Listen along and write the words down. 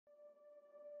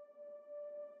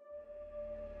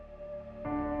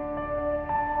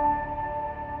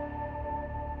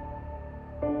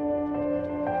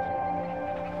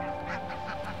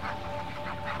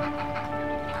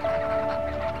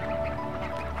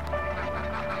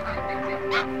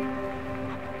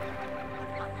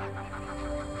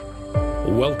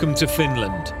Welcome to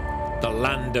Finland, the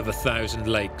land of 1,000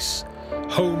 lakes,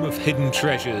 home of hidden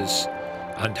treasures,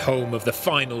 and home of the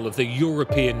final of the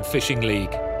European Fishing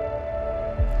League.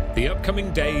 The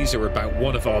upcoming days are about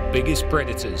one of our biggest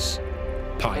predators,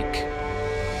 pike.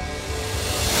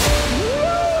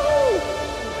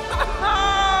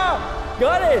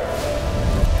 Got it!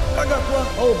 I got one.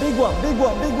 Oh, big one, big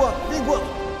one, big one, big one.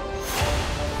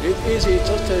 It's easy,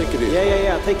 just take it easy.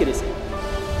 Yeah, take it easy.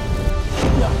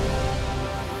 Yeah.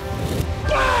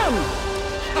 Bam!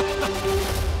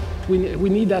 we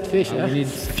need that fish, yeah? We need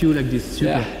fuel like this, super.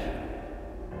 Yeah.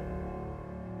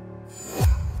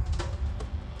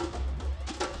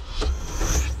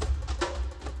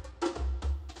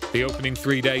 The opening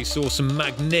 3 days saw some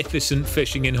magnificent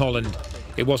fishing in Holland.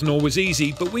 It wasn't always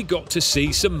easy, but we got to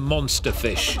see some monster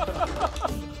fish.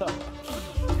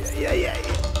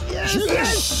 Yes!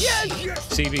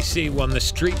 CVC won the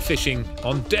street fishing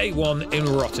on day 1 in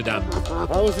Rotterdam.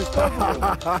 How was this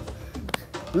possible?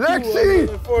 Lexi!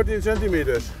 14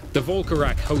 centimeters. The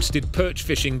Volkerak hosted perch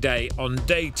fishing day on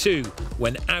day 2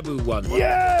 when Abu won.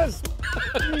 Yes!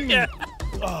 Yeah.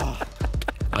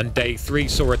 And day 3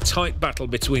 saw a tight battle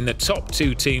between the top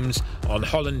 2 teams on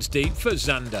Holland's Deep for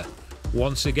Zander.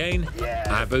 Once again,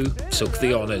 Abu took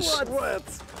the honours.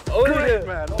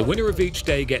 The winner of each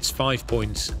day gets 5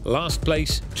 points, last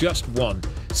place just 1,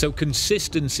 so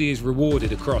consistency is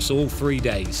rewarded across all 3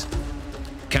 days.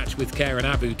 Catch with Care and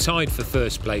Abu tied for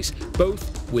first place,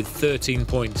 both with 13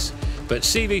 points, but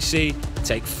CVC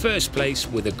take first place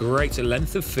with a greater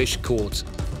length of fish caught.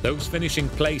 Those finishing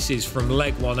places from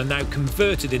leg 1 are now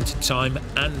converted into time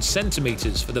and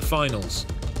centimetres for the finals.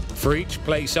 For each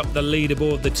place up the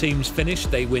leaderboard the teams finish,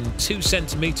 they win 2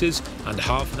 centimetres and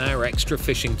half an hour extra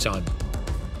fishing time.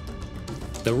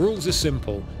 The rules are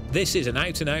simple. This is an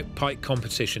out-and-out pike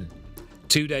competition.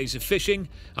 2 days of fishing,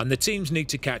 and the teams need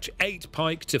to catch 8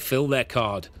 pike to fill their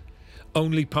card.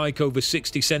 Only pike over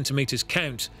 60 centimetres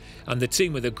count, and the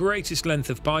team with the greatest length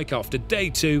of pike after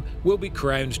day 2 will be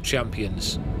crowned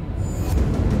champions.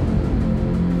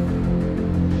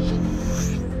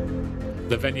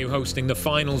 The venue hosting the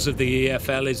finals of the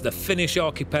EFL is the Finnish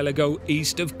archipelago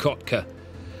east of Kotka,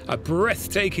 a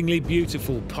breathtakingly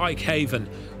beautiful pike haven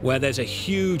where there's a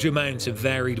huge amount of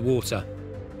varied water.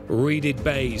 Reeded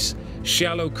bays,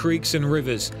 shallow creeks and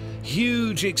rivers,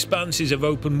 huge expanses of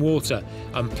open water,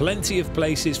 and plenty of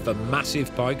places for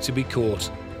massive pike to be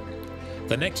caught.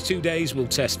 The next 2 days will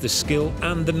test the skill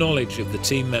and the knowledge of the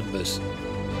team members.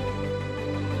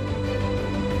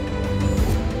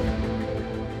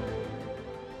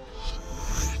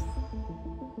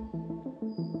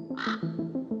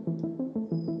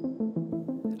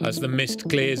 As the mist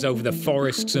clears over the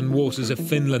forests and waters of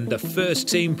Finland, the first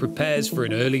team prepares for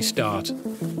an early start.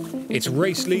 It's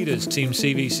race leaders Team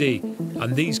CVC,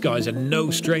 and these guys are no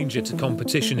stranger to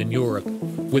competition in Europe.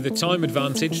 With a time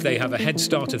advantage, they have a head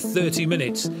start of 30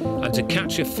 minutes, and to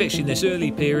catch a fish in this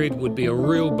early period would be a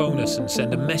real bonus and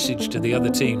send a message to the other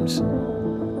teams.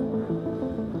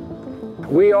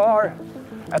 We are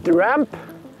at the ramp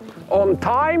on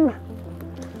time,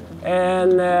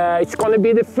 and it's going to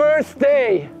be the first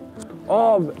day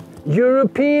of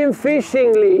European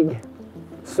Fishing League.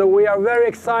 So we are very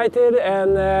excited,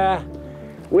 and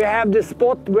we have the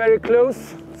spot very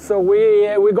close. So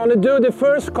we're going to do the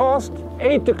first cast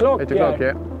 8 o'clock. 8 o'clock,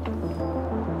 yeah.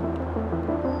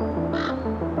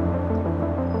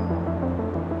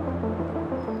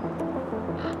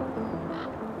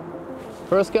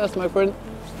 First cast, my friend.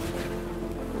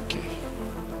 Okay.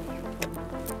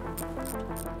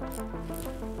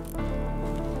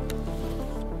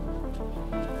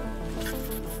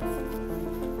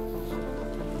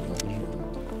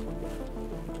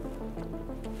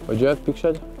 Would you have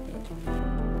pictured?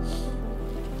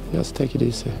 Just take it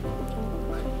easy.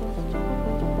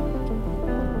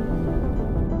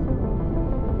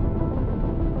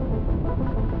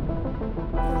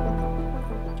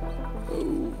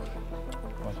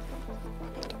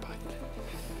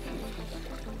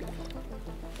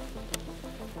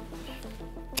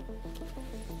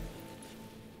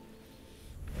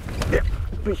 Yeah,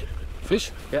 fish.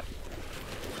 Fish? Yeah.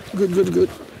 Good, good, good.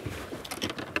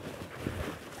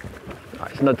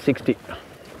 It's not 60.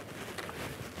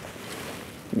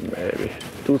 Maybe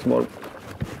too small.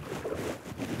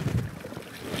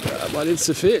 But it's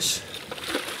a fish.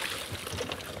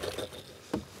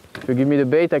 If you give me the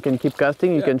bait, I can keep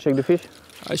casting. You can check the fish.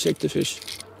 I check the fish.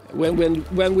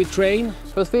 When we train,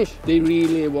 First fish. they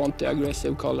really want the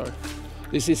aggressive color.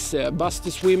 This is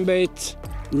Busty swim bait,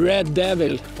 Red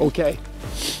Devil. Okay.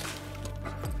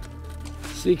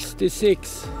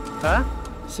 66. Huh?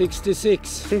 66.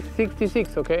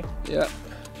 66, okay. Yeah.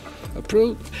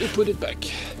 Approved. You put it back.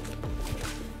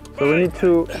 So we need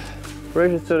to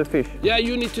register the fish. Yeah,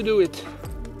 you need to do it.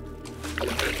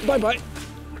 Bye-bye.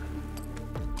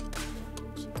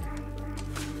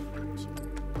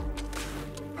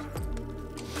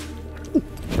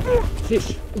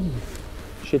 Fish.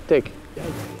 Shit take. Yeah.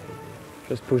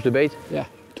 Just push the bait. Yeah,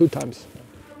 2 times.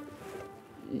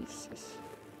 Jesus.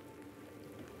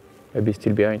 Maybe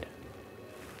still behind.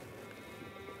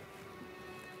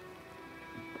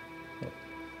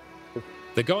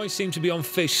 The guys seem to be on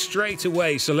fish straight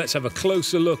away, so let's have a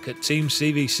closer look at Team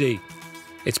CVC.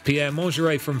 It's Pierre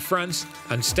Mongeret from France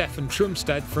and Stefan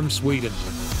Trumstad from Sweden.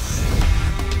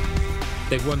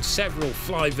 They've won several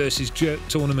fly versus jerk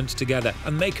tournaments together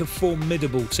and make a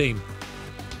formidable team.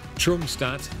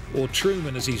 Trumstad, or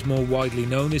Truman as he's more widely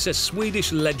known, is a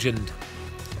Swedish legend.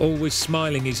 Always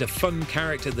smiling, he's a fun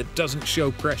character that doesn't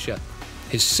show pressure.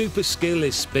 His super skill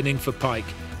is spinning for pike,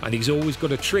 and he's always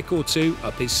got a trick or two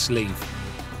up his sleeve.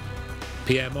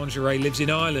 Pierre Mongeret lives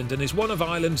in Ireland and is one of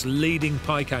Ireland's leading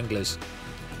pike anglers.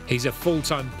 He's a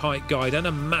full-time pike guide and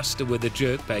a master with the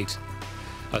jerkbait.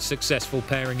 A successful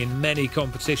pairing in many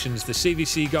competitions, the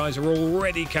CVC guys are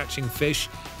already catching fish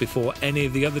before any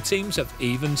of the other teams have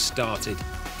even started.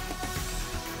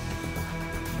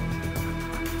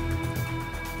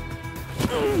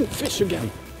 Fish again.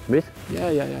 Bit?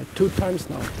 Yeah. 2 times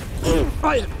now.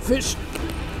 Aye, fish.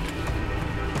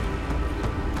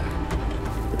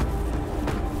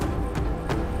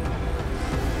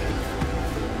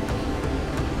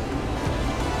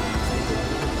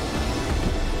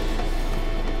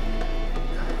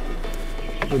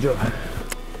 Good job.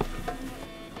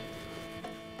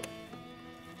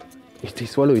 Is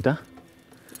this swallow it, huh?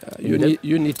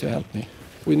 You need to help me.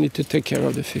 We need to take care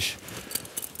of the fish.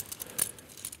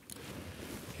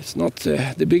 It's not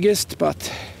the biggest, but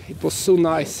it was so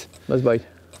nice. Nice bite.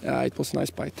 Yeah, it was a nice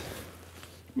bite.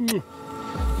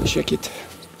 Check it.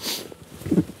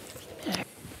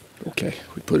 Okay,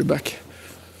 we put it back.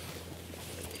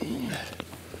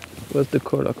 What's the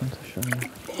color concession?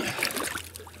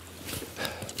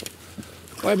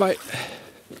 Bye-bye.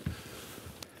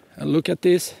 And look at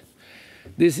this.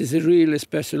 This is a really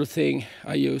special thing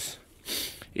I use.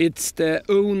 It's the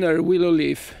owner willow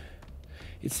leaf.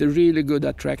 It's a really good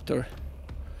attractor,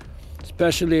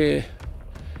 especially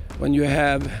when you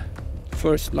have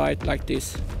first light like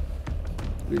this.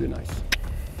 Really nice.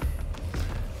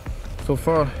 So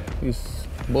far, it's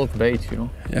both baits, you know.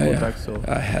 Yeah, contact, yeah. So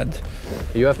I had.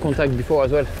 you have contact before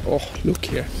as well. Oh, look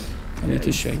here. I need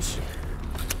to change.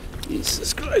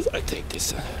 Jesus Christ, I take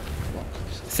this.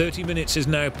 30 minutes has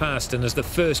now passed, and as the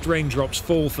first raindrops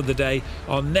fall for the day,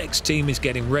 our next team is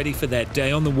getting ready for their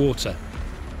day on the water.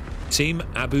 Team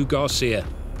Abu Garcia.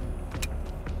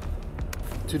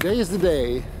 Today is the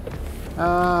day.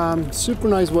 Super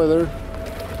nice weather.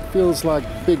 Feels like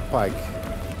big pike.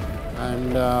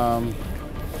 And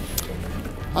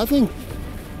I think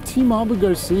Team Abu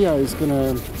Garcia is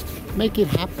gonna make it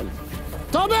happen.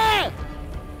 Tommy!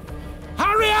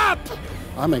 Hurry up!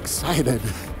 I'm excited.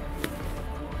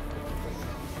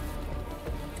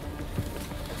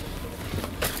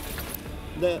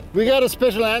 We got a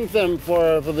special anthem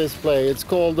for this play. It's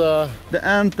called The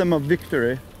Anthem of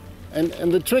Victory.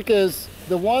 and the trick is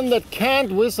the one that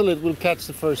can't whistle it will catch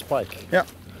the first pike. Yeah.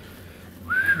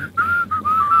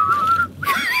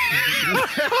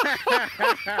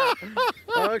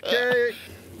 Okay.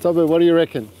 Tobbe, what do you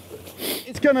reckon?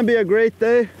 It's gonna be a great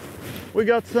day. We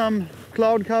got some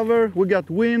cloud cover, we got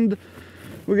wind,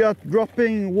 we got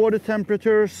dropping water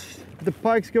temperatures. The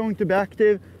pike's going to be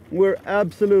active. We're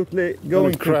absolutely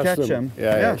going to crush catch them.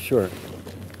 Yeah, sure.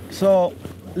 So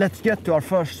let's get to our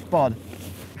first spot.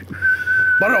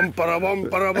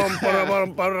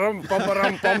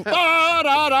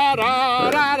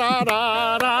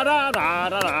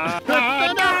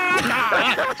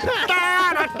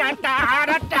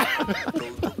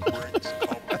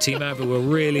 Team Abu are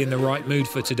really in the right mood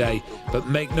for today, but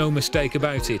make no mistake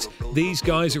about it, these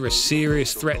guys are a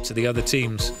serious threat to the other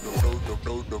teams.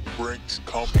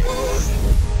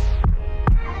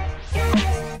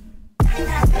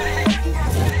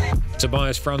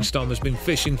 Tobias Franstam has been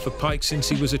fishing for pike since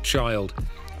he was a child.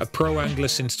 A pro angler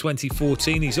since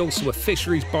 2014, he's also a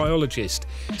fisheries biologist,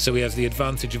 so he has the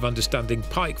advantage of understanding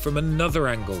pike from another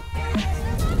angle.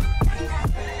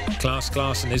 Claes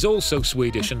Claesson is also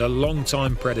Swedish and a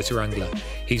long-time predator angler.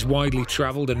 He's widely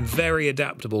travelled and very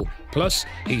adaptable. Plus,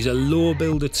 he's a lure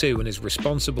builder too and is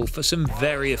responsible for some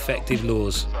very effective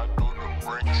lures.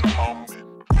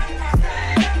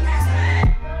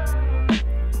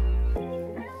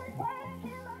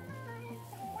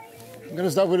 I'm gonna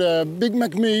start with a Big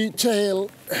McMee tail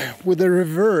with a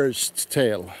reversed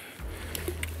tail.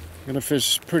 I'm gonna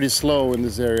fish pretty slow in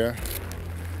this area.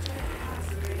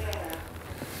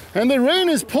 And the rain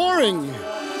is pouring!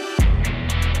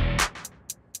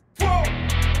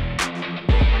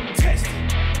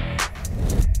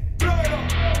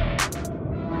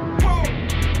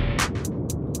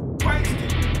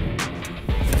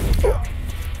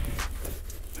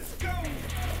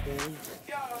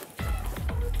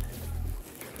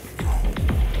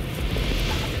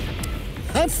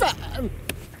 High five!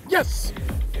 Yes!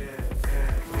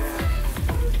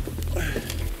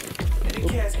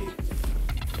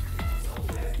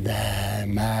 The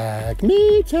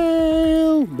McMee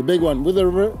tail! The big one with a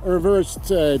reversed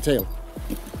tail.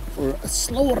 For a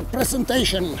slower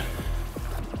presentation.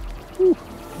 Ooh.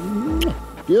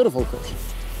 Beautiful fish.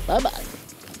 Bye-bye.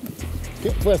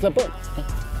 Får jag släppa?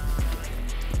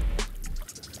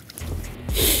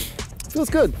 Feels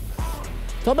good.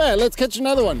 Tobbe, let's catch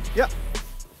another one. Yeah.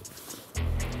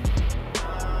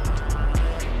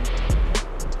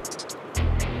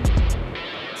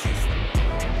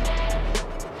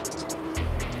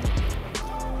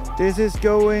 This is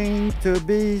going to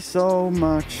be so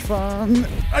much fun.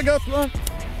 I got one.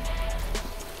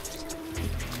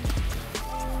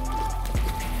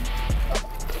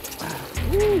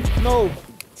 No.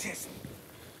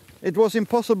 It was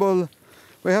impossible.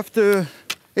 We have to.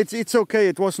 It's okay.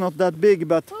 It was not that big,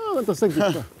 but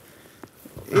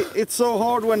it's so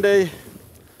hard when they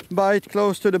bite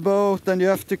close to the boat, and you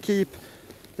have to keep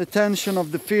the tension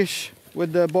of the fish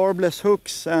with the barbless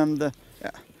hooks and.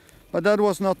 But that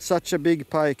was not such a big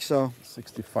pike, so...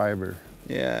 65er.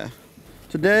 Yeah.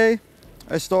 Today,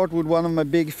 I start with one of my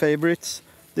big favorites.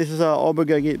 This is a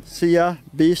Abergagia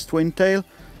Beast Twintail.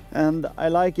 And I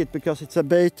like it because it's a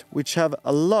bait which have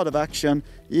a lot of action,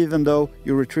 even though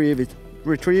you retrieve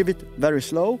it very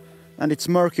slow. And it's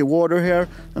murky water here.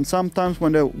 And sometimes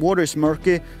when the water is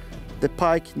murky, the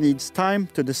pike needs time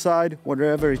to decide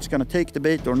whether it's gonna take the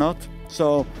bait or not.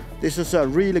 So this is a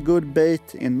really good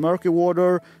bait in murky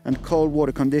water and cold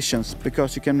water conditions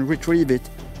because you can retrieve it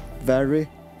very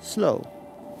slow.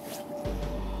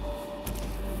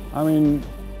 I mean,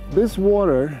 this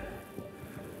water,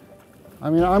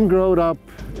 I mean, I'm grown up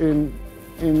in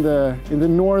the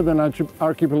northern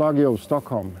archipelago of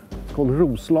Stockholm. It's called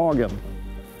Roslagen.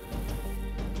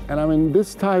 And I mean,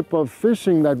 this type of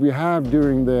fishing that we have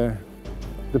during the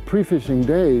pre-fishing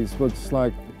days was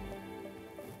like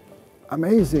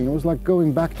amazing. It was like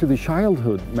going back to the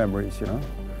childhood memories, you know,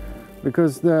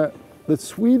 because the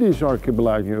Swedish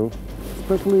archipelago,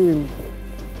 especially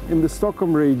in the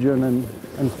Stockholm region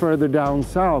and further down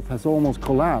south, has almost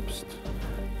collapsed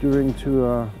due to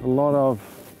a lot of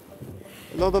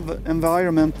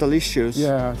environmental issues.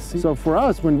 Yeah. So for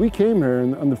us, when we came here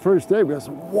on the first day, we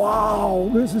said, "Wow,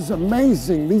 this is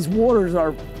amazing! These waters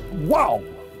are wow!"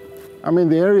 I mean,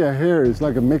 the area here is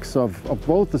like a mix of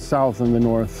both the south and the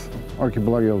north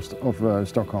archipelago of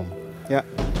Stockholm. Yeah.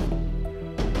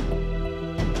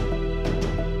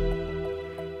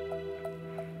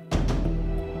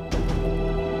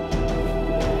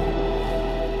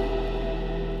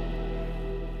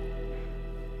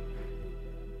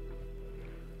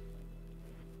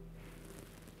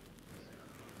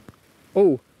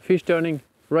 Oh, fish turning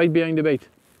right behind the bait.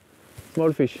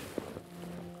 Small fish.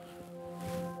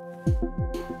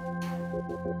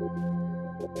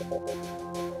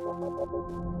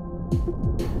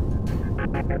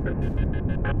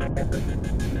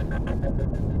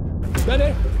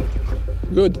 Better?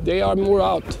 Good, they are more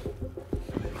out.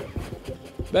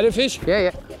 Better fish?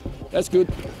 Yeah. That's good.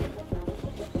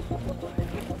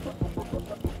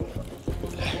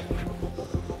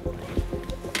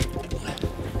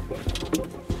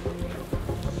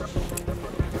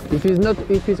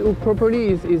 If it's hooked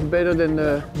properly, it's better than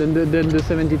the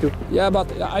 72. Yeah,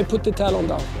 but I put the talon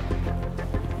down.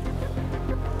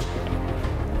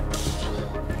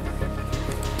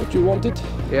 But you want it?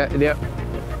 Yeah.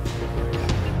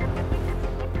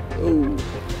 Oh.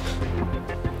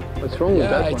 What's wrong with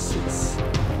that one? It's...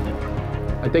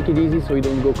 I take it easy so you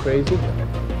don't go crazy.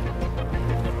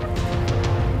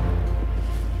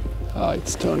 Ah,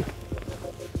 it's turned.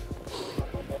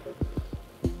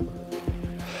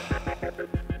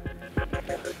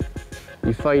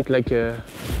 You fight like a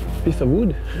piece of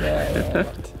wood. Yeah.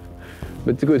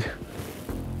 But it's good.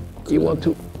 You want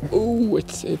to... Oh,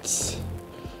 it's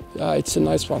a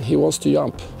nice one. He wants to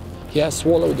jump. He has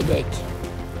swallowed the bait.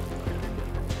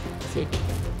 I think.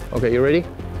 Okay, you ready?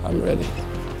 I'm ready.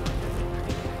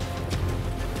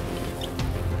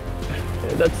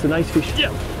 That's a nice fish.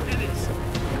 Yeah, it is.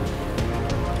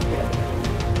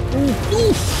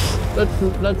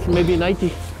 That's maybe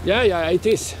 90. Yeah, it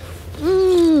is.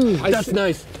 That's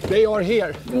nice. They are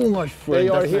here. Oh my friend, They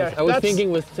are that's here. nice. I was thinking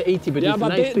it was 80, but Yeah, it's but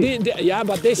 90. yeah,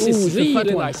 but this Ooh, is it's a fat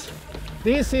really one. nice.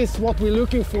 This is what we're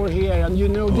looking for here, and you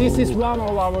know, this is one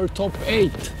of our top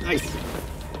 8. Nice.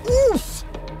 Oof!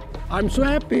 I'm so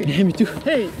happy. Yeah, me too.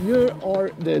 Hey, you are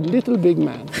the little big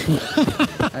man.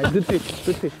 Good fish,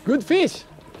 good fish. Good fish.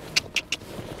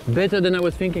 Better than I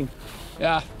was thinking.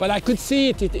 Yeah, but I could see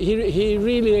it. He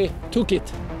really took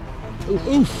it.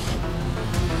 Oof.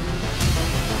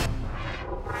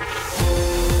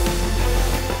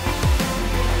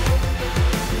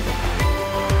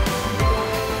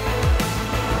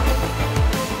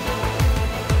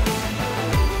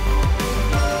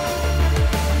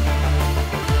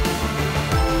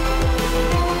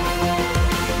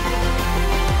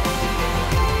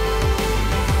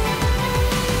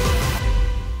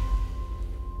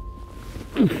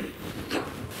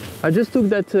 I just took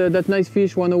that nice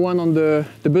fish 101 on the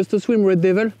Buster Swim Red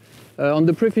Devil. On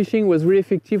the pre-fishing was really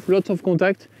effective, lots of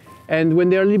contact. And when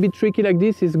they're a little bit tricky like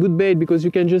this, it's good bait because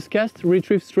you can just cast,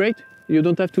 retrieve straight. You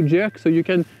don't have to jerk, so you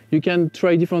can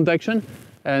try different action.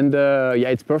 And yeah,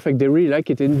 it's perfect. They really like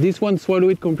it. And this one swallow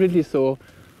it completely, so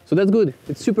that's good.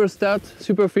 It's super stout,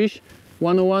 super fish.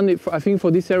 101, I think for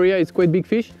this area, it's quite big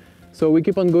fish. So we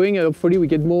keep on going, and hopefully we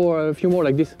get a few more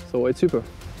like this. So it's super.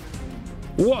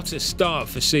 What a start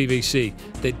for CVC.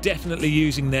 They're definitely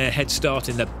using their head start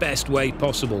in the best way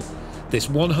possible. This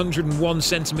 101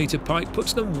 centimetre pike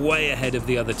puts them way ahead of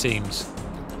the other teams.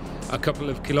 A couple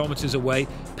of kilometres away,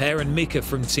 Per and Mika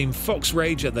from Team Fox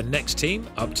Rage are the next team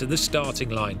up to the starting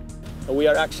line. We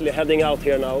are actually heading out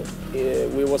here now.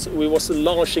 We was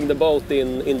launching the boat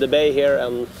in the bay here,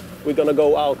 and we're gonna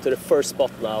go out to the first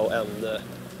spot now and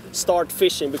start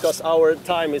fishing because our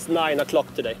time is 9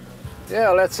 o'clock today.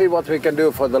 Yeah, let's see what we can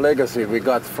do for the legacy we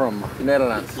got from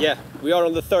Netherlands. Yeah, we are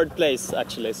on the 3rd place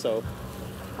actually, so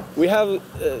we have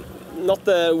not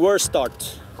the worst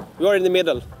start. We are in the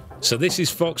middle. So this is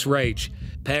Fox Rage,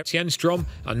 Per Tjenstrom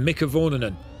and Mika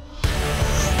Vornanen.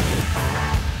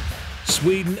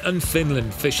 Sweden and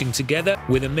Finland fishing together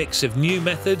with a mix of new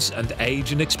methods and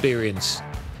age and experience.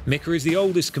 Mika is the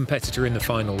oldest competitor in the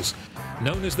finals.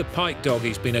 Known as the Pike Dog,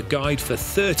 he's been a guide for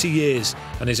 30 years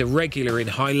and is a regular in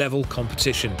high-level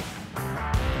competition.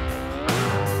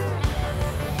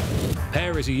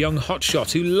 Per is a young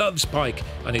hotshot who loves pike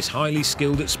and is highly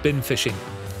skilled at spin fishing.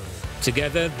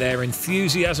 Together, their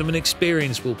enthusiasm and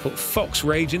experience will put Fox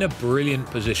Rage in a brilliant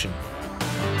position.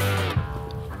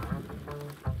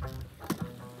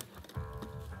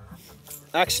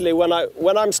 Actually, when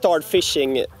I'm start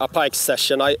fishing a pike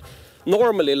session, I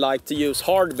normally like to use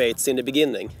hard baits in the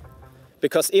beginning,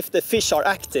 because if the fish are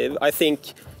active, I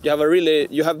think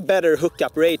you have better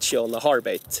hookup ratio on the hard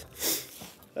bait.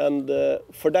 And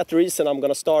for that reason, I'm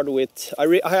gonna start with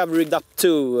I have rigged up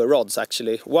 2 rods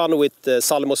actually. One with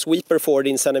Salmo Sweeper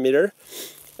 14 centimeter,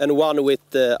 and one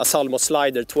with a Salmo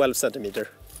Slider 12 centimeter.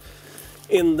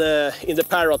 In the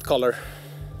parrot color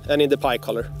and in the pike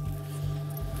color.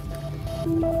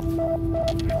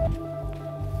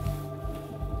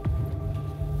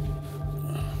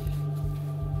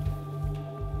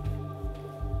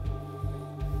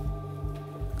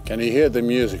 Can you hear the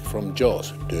music from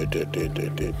Jaws?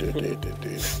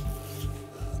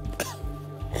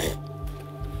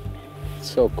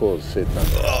 So cool to sit on.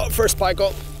 Oh, first pike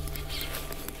on.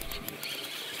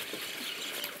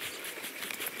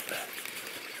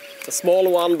 It's a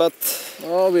small one, but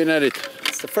Oh, we net it.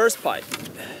 it's the first pike.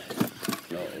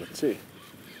 No, let's see.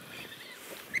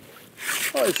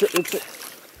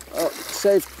 Oh,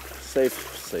 safe,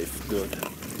 good.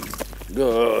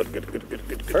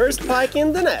 Good. First pike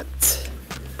in the net.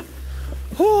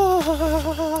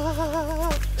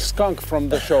 Skunk from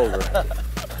the shoulder.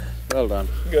 Well done.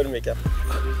 Good, Mika.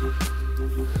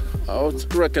 I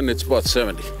would reckon it's about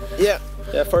 70. Yeah,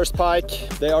 first pike.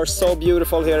 They are so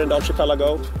beautiful here in the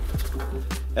archipelago.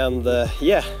 And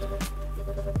yeah,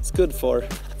 it's good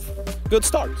start.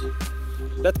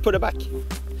 Let's put it back.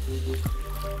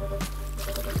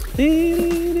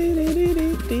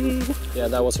 Yeah,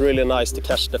 that was really nice to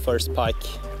catch the first pike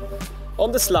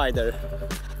on the slider.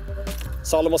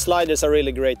 Salmo sliders are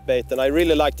really great bait, and I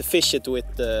really like to fish it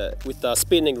with a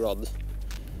spinning rod,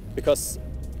 because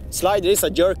slider is a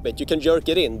jerk bait. You can jerk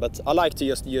it in, but I like to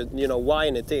just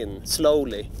wind it in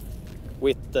slowly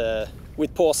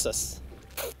with pauses.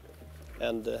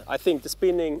 And I think the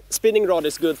spinning rod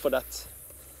is good for that.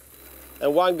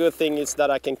 And one good thing is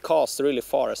that I can cast really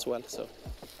far as well. So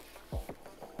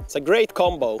it's a great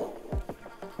combo.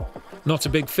 Not a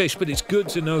big fish, but it's good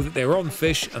to know that they're on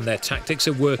fish and their tactics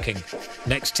are working.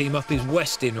 Next team up is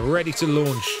Westin, ready to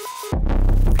launch.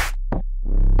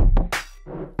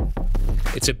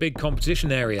 It's a big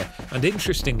competition area, and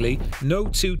interestingly, no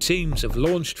two teams have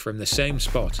launched from the same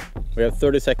spot. We have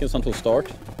 30 seconds until start,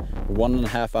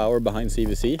 1.5 hours behind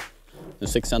CVC, and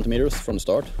 6 centimeters from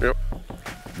start. Yep.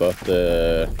 But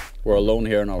we're alone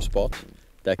here in our spot.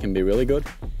 That can be really good,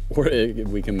 or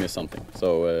we can miss something.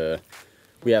 So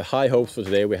we have high hopes for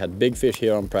today. We had big fish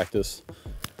here on practice,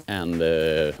 and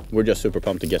we're just super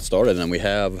pumped to get started. And we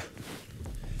have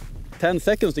 10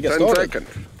 seconds to get started. 10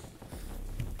 seconds.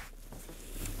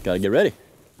 Gotta get ready.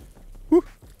 Woo.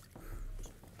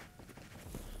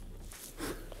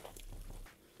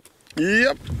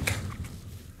 Yep.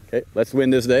 Okay, let's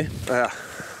win this day.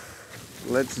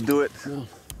 Let's do it. Yeah.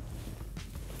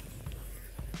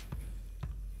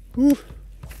 Woo.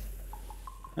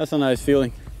 That's a nice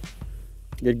feeling.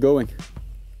 Get going.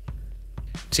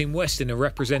 Team Westin are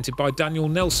represented by Daniel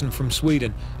Nelson from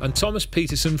Sweden and Thomas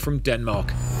Peterson from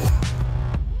Denmark.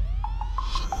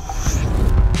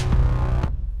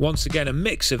 Once again, a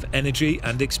mix of energy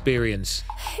and experience.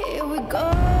 Here we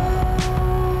go.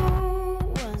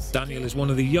 Daniel is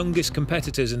one of the youngest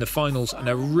competitors in the finals and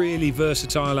a really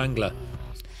versatile angler.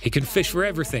 He can fish for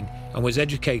everything and was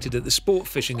educated at the Sport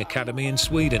Fishing Academy in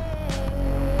Sweden.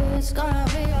 It's gonna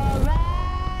be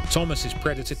alright. Thomas is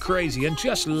predator crazy and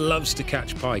just loves to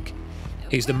catch pike.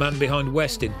 He's the man behind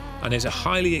Westin and is a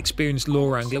highly experienced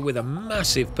lure angler with a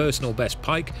massive personal best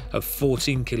pike of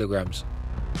 14 kilograms.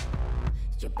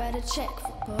 You better check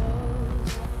for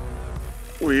both.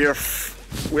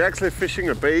 We're actually fishing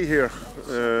a bay here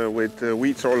with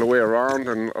weeds all the way around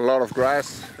and a lot of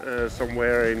grass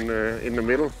somewhere in the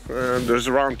middle. There's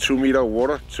around 2 meter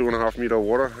water, 2.5 meter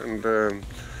water, and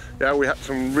yeah, we had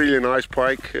some really nice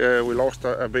pike. We lost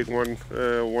a big one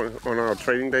on our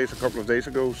training days a couple of days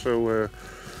ago, so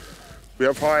we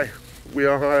are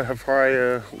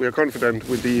confident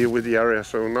with the area.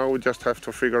 So now we just have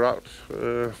to figure out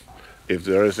if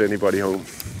there is anybody home.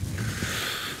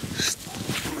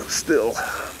 Still.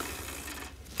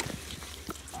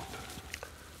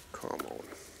 Come on.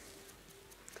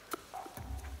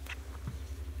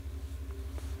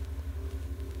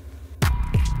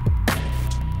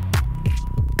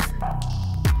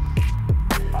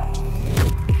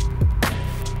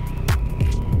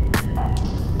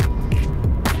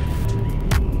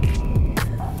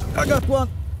 I got one.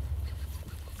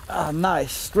 Ah,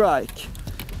 nice strike.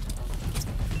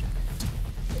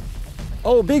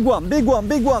 Oh, big one, big one,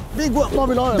 big one, big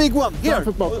one, big one. Here,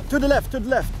 to the left, to the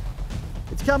left.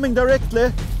 It's coming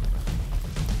directly.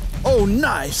 Oh,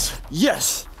 nice.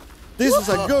 Yes. This is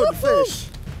a good fish.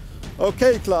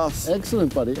 Okay, Klaus.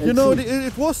 Excellent, buddy. Excellent. You know,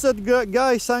 it was that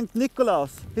guy, St.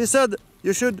 Nicholas. He said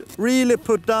you should really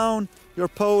put down your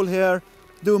pole here,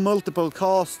 do multiple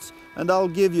casts, and I'll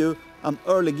give you an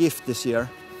early gift this year.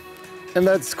 And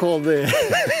that's called the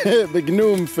the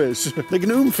gnome fish. The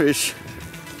gnome fish.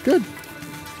 Good.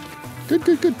 Good,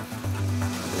 good, good.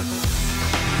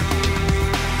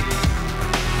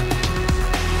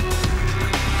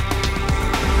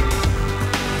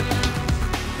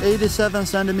 '87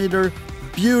 centimeter,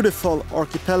 beautiful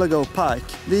archipelago pike.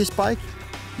 These pike,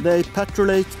 they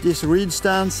patrouille these reed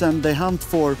stands and they hunt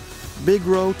for big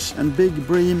roach and big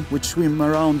bream which swim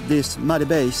around these muddy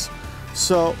bays.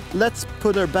 So let's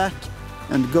put her back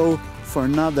and go for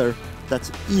another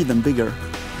that's even bigger.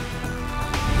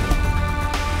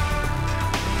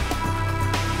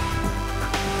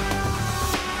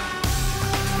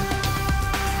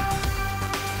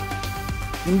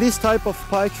 In this type of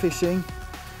pike fishing,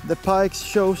 the pike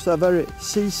shows a very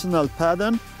seasonal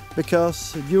pattern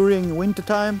because during winter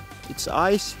time it's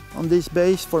ice on these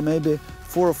bays for maybe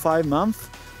 4 or 5 months,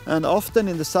 and often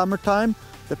in the summertime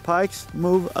the pikes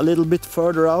move a little bit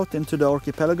further out into the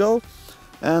archipelago,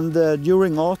 and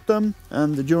during autumn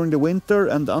and during the winter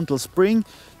and until spring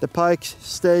the pikes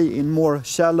stay in more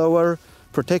shallower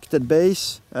protected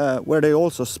bays where they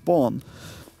also spawn.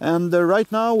 And right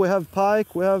now we have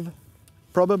pike, we have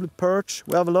probably perch,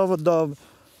 we have a lot of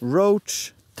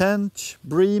roach, tench,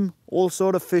 bream, all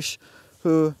sort of fish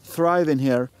who thrive in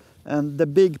here. And the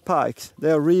big pikes,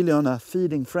 they are really on a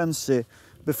feeding frenzy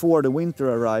before the winter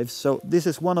arrives. So this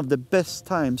is one of the best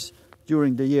times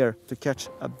during the year to catch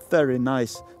a very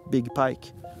nice big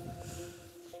pike.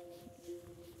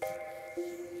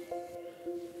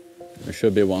 There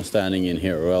should be one standing in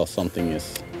here or else something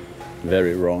is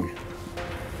very wrong.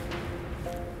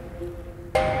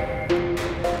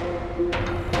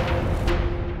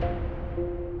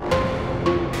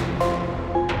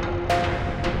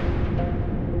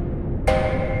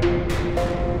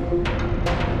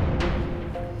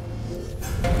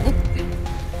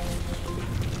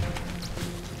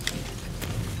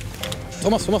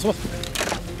 Thomas.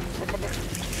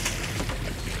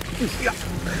 Ja.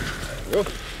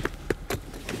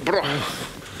 Bra.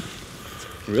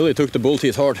 Really took the bull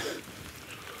teeth hard.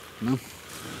 No.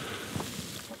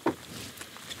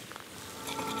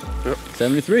 Yep.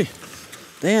 73.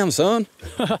 Damn, son.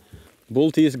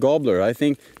 Bull teeth gobbler. I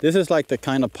think this is like the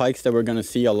kind of pikes that we're gonna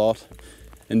see a lot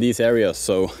in these areas.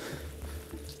 So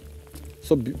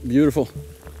beautiful.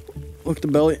 Look at the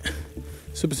belly.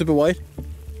 Super white.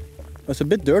 It's a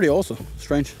bit dirty also.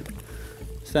 Strange.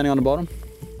 Standing on the bottom.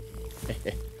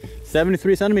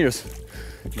 73 centimeters.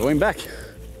 Going back.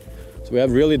 So we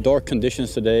have really dark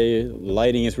conditions today.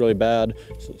 Lighting is really bad.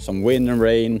 Some wind and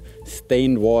rain.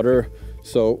 Stained water.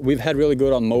 So we've had really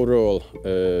good on motor oil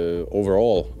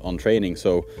overall on training.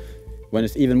 So when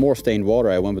it's even more stained water,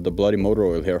 I went with the bloody motor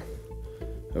oil here.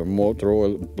 Or motor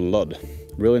oil blood.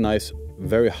 Really nice,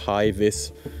 very high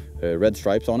vis red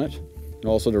stripes on it. And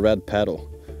also the red paddle.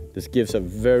 This gives a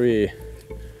very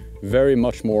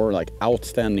much more like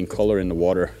outstanding color in the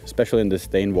water, especially in the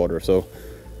stained water. So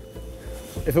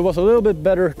if it was a little bit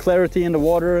better clarity in the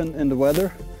water and in the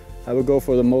weather, I would go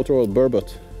for the motor oil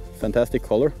burbot. Fantastic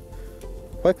color.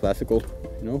 Quite classical,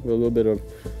 you know, with a little bit of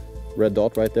red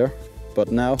dot right there. But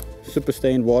now, super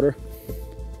stained water,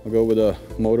 I'll go with a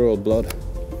motor oil blood.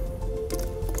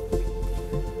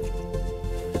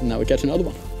 And now we catch another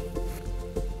one.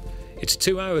 It's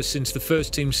 2 hours since the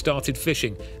first team started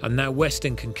fishing, and now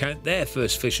Weston can count their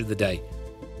first fish of the day.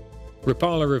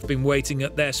 Rapala have been waiting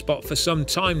at their spot for some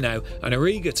time now and are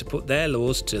eager to put their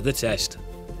lures to the test.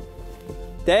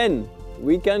 10.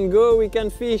 We can go, we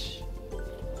can fish.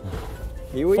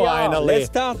 Here we are. Let's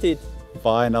start it.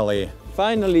 Finally.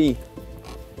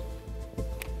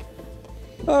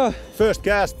 First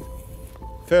cast,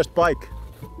 first pike.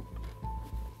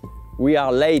 We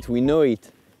are late, we know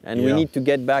it. And we need to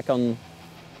get back on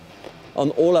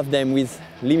all of them with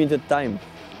limited time.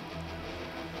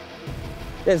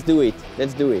 Let's do it.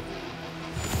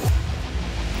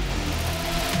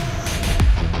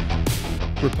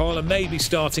 Rapala may be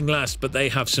starting last, but they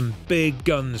have some big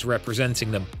guns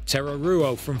representing them. Tero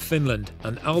Ruo from Finland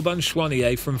and Alban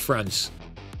Chouanier from France.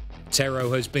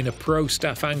 Tero has been a pro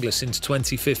staff angler since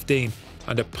 2015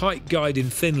 and a pike guide in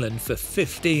Finland for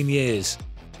 15 years.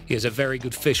 He has a very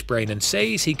good fish brain and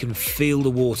says he can feel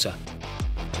the water.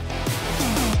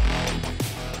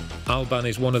 Alban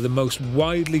is one of the most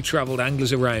widely travelled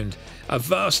anglers around. A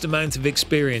vast amount of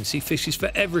experience, he fishes for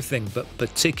everything but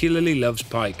particularly loves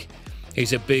pike.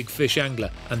 He's a big fish angler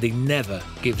and he never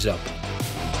gives up.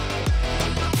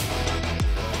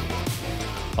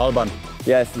 Alban.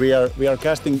 Yes. We are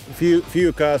casting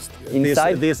few casts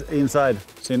inside this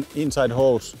inside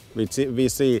holes. We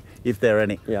see if there are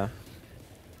any. Yeah.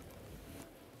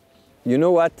 You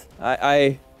know what?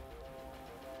 I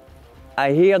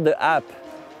hear the app,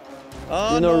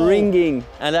 ringing,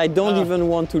 and I don't even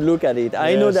want to look at it.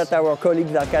 I know that our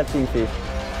colleagues are catching fish.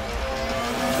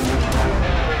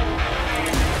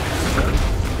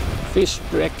 Fish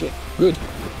directly. Good.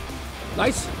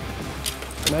 Nice.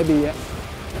 Maybe, yeah.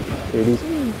 It is.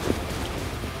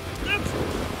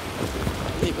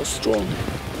 It was strong.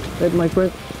 That, my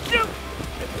friend.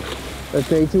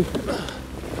 That's 80.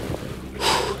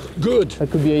 Good. That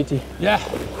could be 80. Yeah.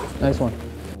 Nice one.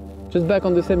 Just back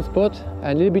on the same spot,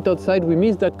 and a little bit outside, we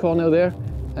missed that corner there,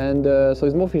 and so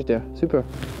there's more fish there. Super.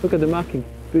 Look at the marking.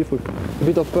 Beautiful. A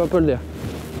bit of purple there.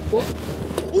 Oh.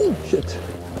 Ooh, shit.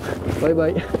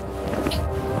 Bye-bye.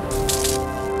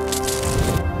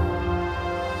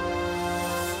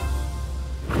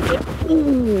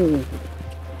 Ooh.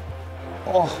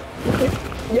 Oh.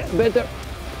 Yeah, better.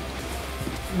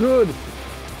 Good.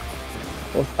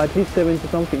 Or at least 70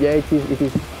 something. Yeah, it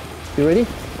is. You ready?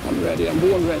 I'm ready. I'm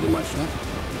born ready, my friend.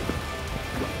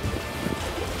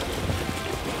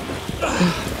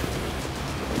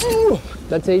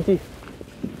 That's 80.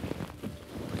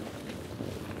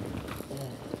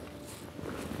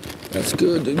 That's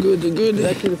good. It's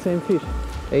actually the same fish.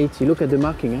 80. Look at the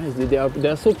marking. Huh? They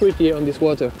are so pretty on this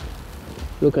water.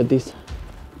 Look at this.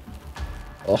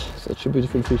 Oh, such a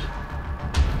beautiful fish.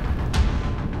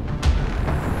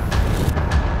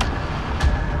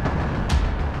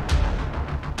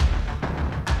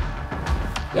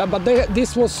 Yeah, but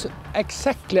this was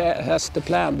exactly as the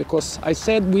plan, because I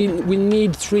said we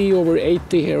need 3 over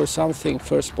 80 here or something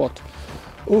first spot.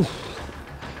 Ooh,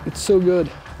 it's so good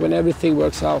when everything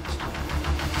works out.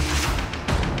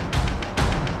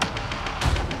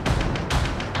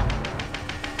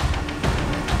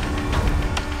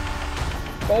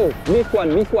 Oh, miss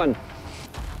one.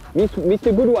 Miss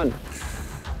a good one.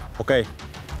 Okay.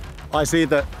 I see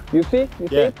the... You see?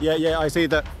 Yeah, I see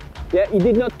the Yeah, he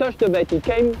did not touch the bait. He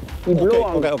came, he blew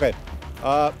on. Okay.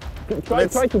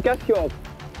 Try to cast your hook.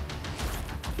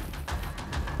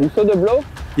 You saw the blow?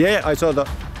 Yeah, I saw the.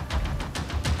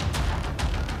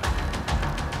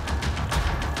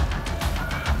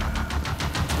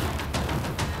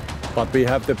 But we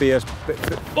have the PS.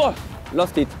 Oh,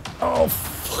 lost it. Oh,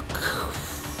 fuck.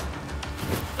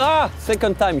 Ah,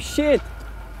 second time, shit.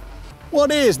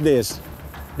 What is this?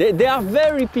 They are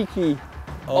very picky.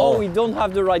 Oh, we don't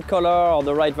have the right color or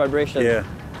the right vibration. Yeah.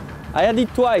 I had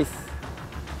it twice.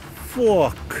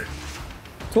 Fuck.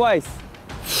 Twice.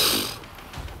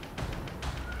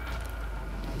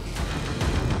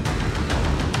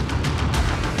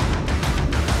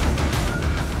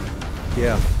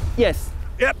 Yeah. Yes.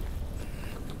 Yep.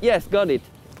 Yes, got it.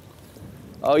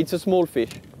 Oh, it's a small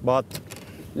fish. But.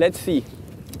 Let's see.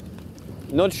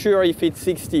 Not sure if it's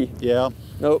 60. Yeah.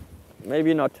 No,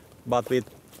 maybe not. But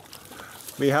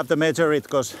we have to measure it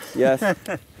because. Yes.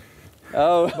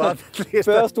 Oh,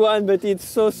 first one, but it's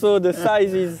so the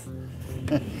size is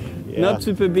not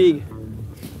super big.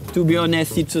 To be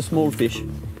honest, it's a small fish.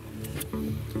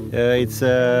 It's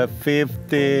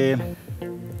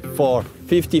 54.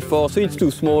 54, so it's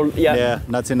too small. Yeah. Yeah,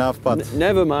 that's enough, but.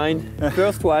 Never mind.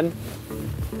 First one.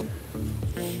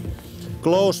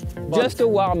 Close. Just a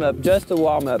warm up. Just a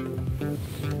warm up.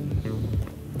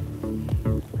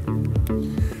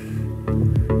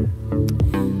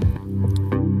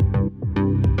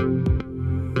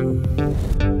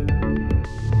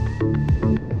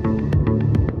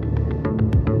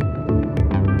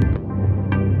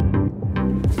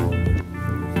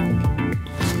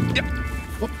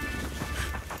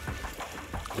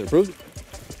 Approved.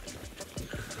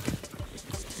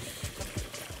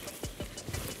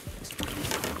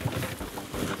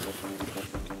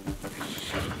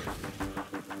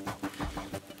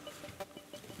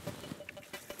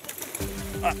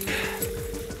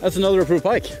 That's another approved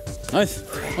pike. Nice.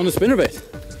 On the spinnerbait.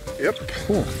 Yep.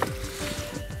 Cool.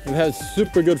 We've had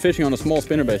super good fishing on a small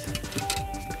spinnerbait.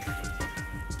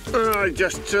 I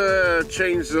just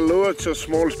changed the lure to a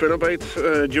small spinnerbait.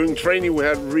 During training we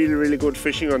had really good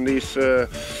fishing on these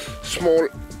small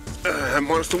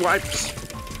monster wipes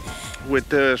with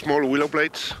small willow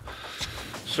blades.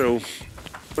 So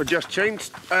I just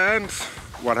changed, and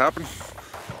what happened?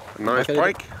 A nice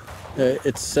pike.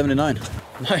 It's 79.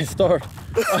 Nice start.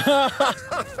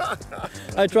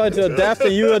 I tried to adapt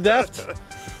and you adapt.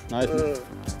 Nice.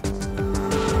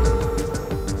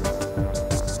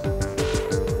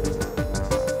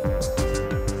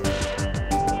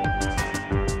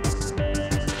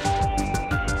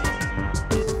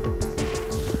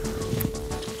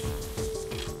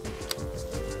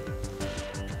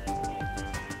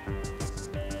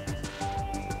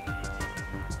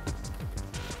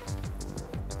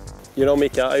 You know,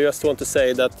 Mika, I just want to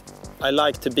say that I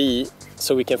like to be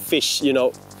so we can fish, you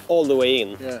know, all the way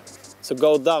in. Yeah. So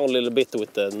go down a little bit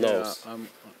with the nose. Yeah,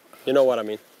 you know what I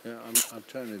mean? Yeah, I'm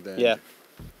turning there. Yeah.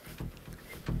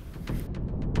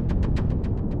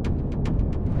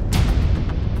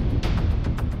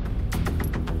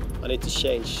 I need to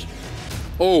change.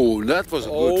 Oh, that was a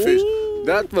good fish.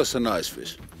 That was a nice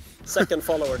fish. Second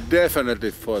follower. Definitely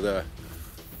for the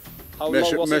How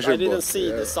long was it? I didn't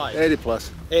see the size. 80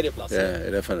 plus. 80 plus. Yeah,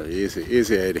 definitely.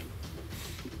 Easy 80.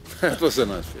 That was a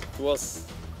nice fish. It was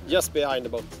just behind the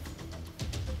boat.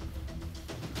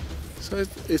 So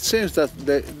it seems that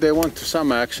they want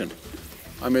some action.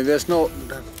 I mean, there's not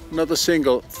a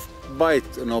single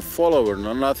bite, no follower,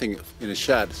 no nothing in the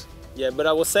shads. Yeah, but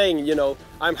I was saying, you know,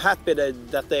 I'm happy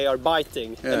that they are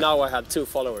biting, Yeah. and now I had 2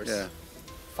 followers. Yeah.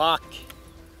 Fuck.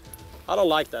 I don't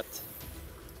like that.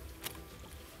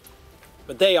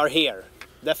 But they are here,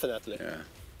 definitely. Yeah.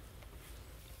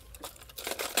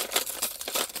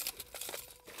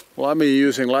 Well, I've been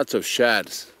using lots of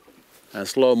shads and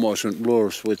slow motion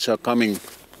lures, which are coming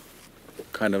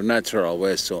kind of natural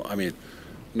ways. So I mean,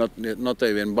 not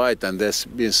even bite, and there's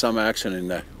been some action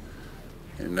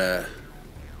in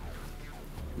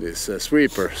this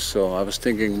sweeper. So I was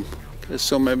thinking,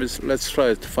 so maybe let's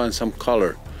try to find some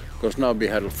color, because now we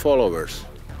had followers.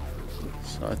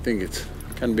 So I think it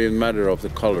can be a matter of the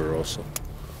color also.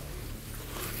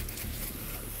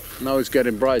 Now it's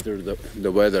getting brighter,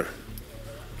 the weather.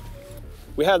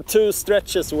 We had 2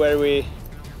 stretches where we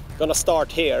gonna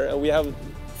start here, and we have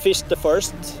fished the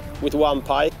first with 1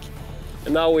 pike,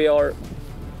 and now we are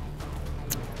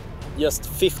just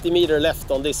 50 meters left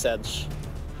on this edge.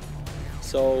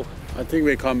 So I think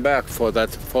we come back for that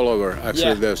follower.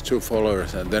 Actually, Yeah. there's 2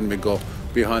 followers, and then we go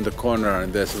behind the corner,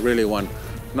 and there's really one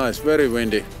nice, very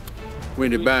windy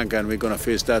bank, and we're gonna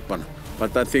fish that one.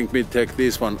 But I think we take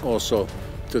this one also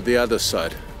to the other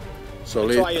side. So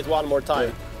try it one more time.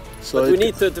 Yeah. So but we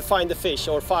need to find the fish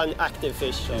or find active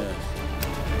fish. So. Yeah.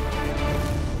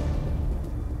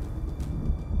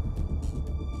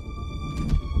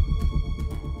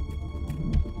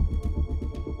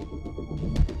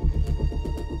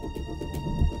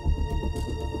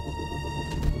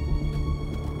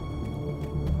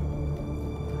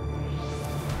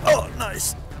 Oh,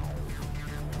 nice.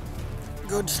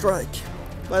 Good strike.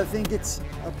 But I think it's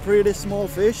a pretty small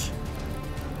fish.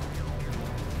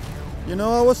 You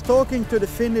know, I was talking to the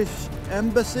Finnish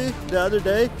embassy the other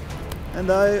day,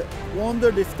 and I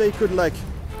wondered if they could like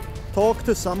talk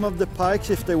to some of the pikes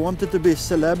if they wanted to be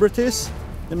celebrities,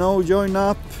 you know, join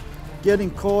up,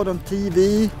 getting caught on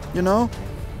TV, you know.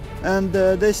 And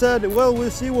they said, well,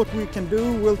 we'll see what we can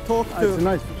do. We'll talk to... It's a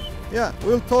nice fish. Yeah,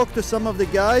 we'll talk to some of the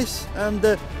guys. And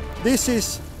this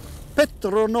is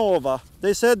Petronova.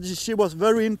 They said she was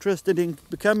very interested in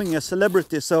becoming a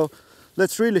celebrity, so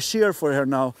let's really cheer for her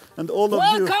now. And all of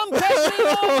you... Welcome,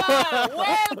 Petronova!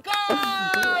 Welcome!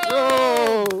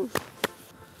 Oh.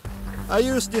 I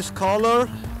use this color.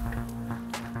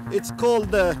 It's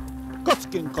called the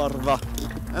Koskenkarva.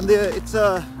 And it's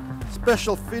a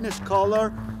special Finnish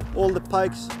color. All the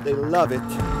pikes, they love it.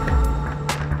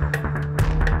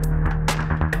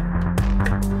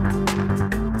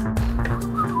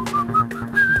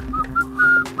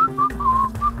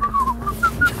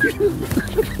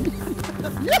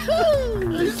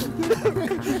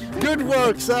 Good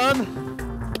work, son.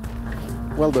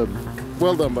 Well done.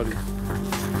 Well done, buddy.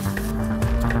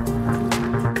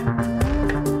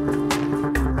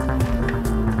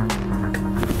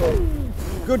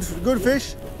 Good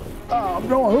fish.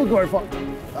 Bra hugg var det fan.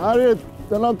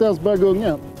 Den har inte ens börjat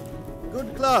gunga.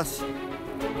 Good class.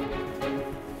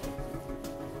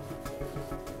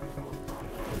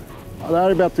 Ja, det här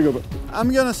är bättre, gubbe.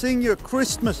 I'm gonna sing you a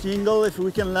Christmas jingle if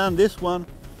we can land this one.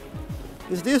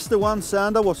 Is this the one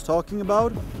Sandra was talking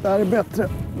about? Det här är bättre.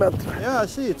 Yeah, I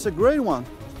see. It's a great one.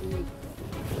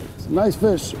 It's a nice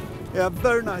fish. Yeah,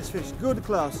 very nice fish. Good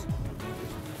class.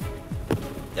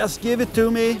 Just give it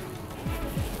to me.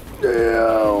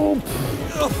 Yeah.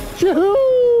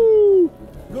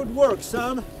 Good work,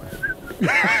 son.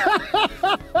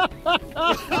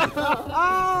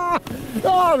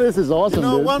 Oh, this is awesome, You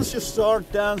know, dude. once you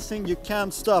start dancing, you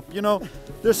can't stop. You know,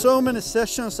 there's so many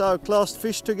sessions I've cast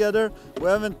fish together. We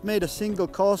haven't made a single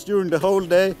cast during the whole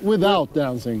day. Without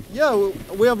dancing. Yeah,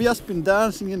 we have just been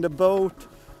dancing in the boat,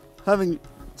 having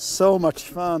so much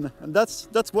fun. And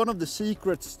that's one of the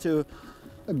secrets to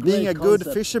being a good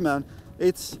fisherman.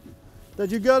 It's that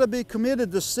you gotta be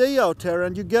committed to stay out there,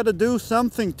 and you gotta do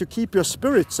something to keep your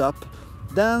spirits up.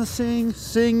 Dancing,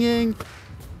 singing,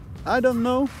 I don't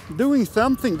know, doing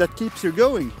something that keeps you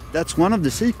going. That's one of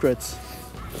the secrets.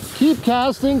 Keep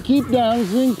casting, keep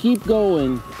dancing, keep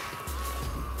going.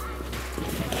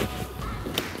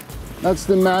 That's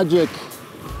the magic.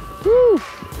 Woo!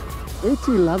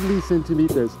 80 lovely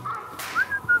centimeters.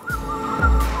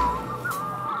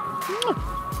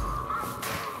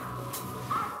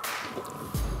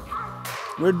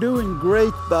 We're doing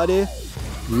great, buddy.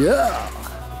 Yeah!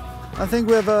 I think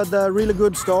we have had a really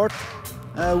good start.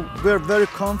 We're very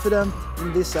confident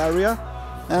in this area.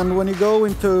 And when you go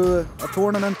into a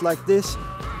tournament like this,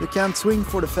 you can't swing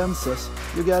for the fences.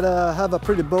 You gotta have a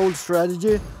pretty bold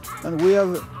strategy. And we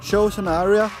have chosen an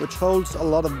area which holds a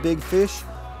lot of big fish.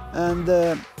 And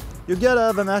you gotta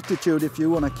have an attitude if you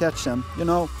wanna catch them. You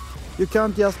know, you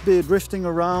can't just be drifting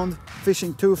around,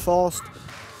 fishing too fast.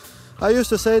 I used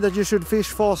to say that you should fish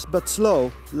fast but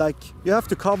slow. Like, you have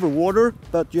to cover water,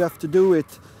 but you have to do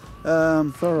it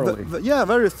thoroughly. Yeah,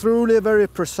 very thoroughly, very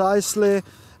precisely.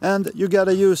 And you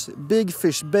gotta use big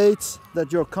fish baits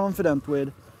that you're confident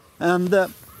with. And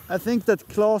I think that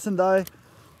Claes and I,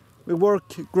 we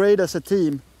work great as a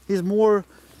team.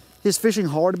 He's fishing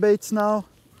hard baits now.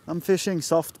 I'm fishing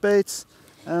soft baits.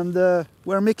 And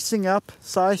we're mixing up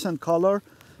size and color.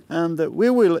 And we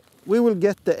will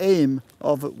get the aim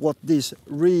of what these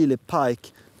really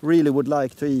pike really would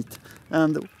like to eat.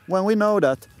 And when we know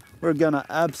that, we're gonna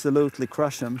absolutely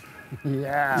crush them.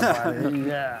 Yeah, buddy,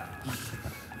 yeah.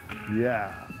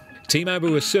 Yeah. Team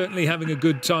Abu are certainly having a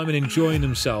good time and enjoying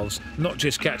themselves, not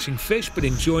just catching fish, but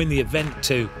enjoying the event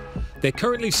too. They're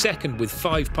currently second with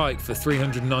 5 pike for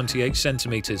 398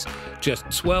 centimetres, just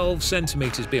 12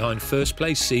 centimetres behind first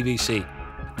place CVC.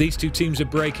 These two teams are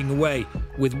breaking away,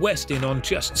 with West in on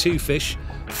just 2 fish,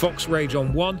 Fox Rage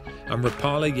on 1, and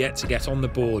Rapala yet to get on the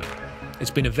board. It's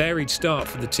been a varied start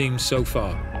for the teams so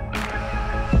far.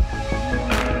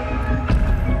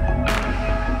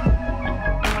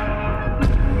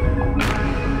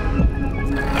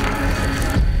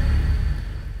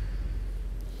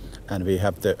 and we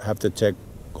have to check.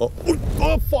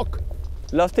 Oh fuck!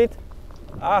 Lost it?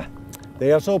 Ah.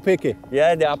 They are so picky.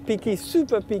 Yeah, they are picky,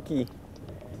 super picky.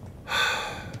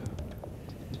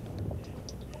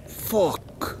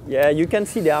 Fuck! Yeah, you can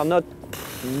see they are not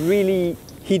really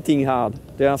hitting hard.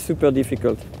 They are super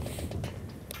difficult.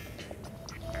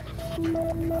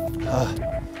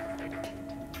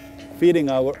 Feeding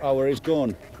hour is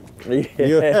gone.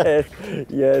 Yes,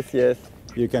 yes, yes.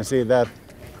 You can see that.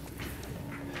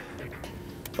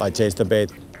 I chased the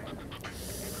bait.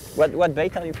 What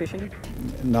bait are you fishing?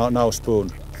 Now spoon.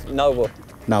 Novo.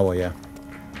 Now, yeah.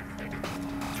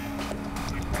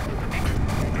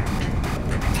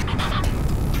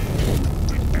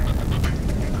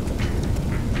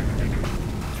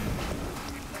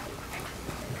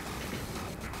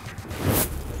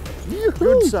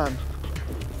 Good son.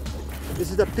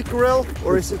 Is it a pickerel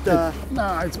or is it a...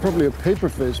 Nah, it's probably a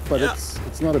paperfish, but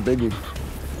it's not a biggie.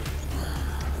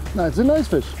 No, it's a nice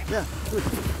fish. Yeah, good.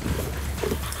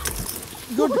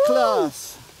 Good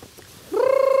class.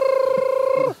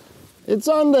 It's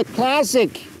on the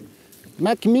classic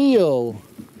McMeal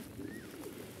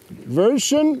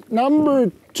version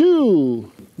number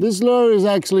 2. This lure is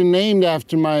actually named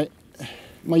after my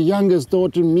youngest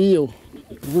daughter Mio.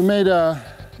 We made a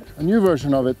new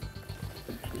version of it.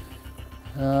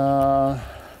 A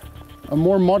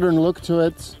more modern look to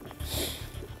it.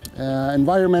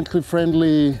 Environmentally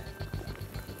friendly.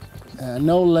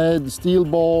 No lead, steel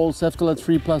balls, Eftelet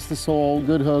free plastisol,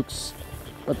 good hooks,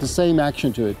 but the same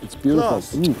action to it. It's beautiful.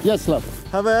 Yes, love.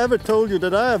 Have I ever told you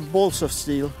that I have balls of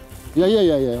steel?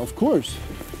 Yeah, of course.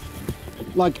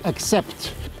 Like,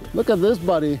 accept. Look at this,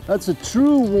 buddy. That's a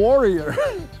true warrior.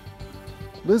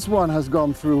 This one has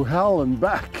gone through hell and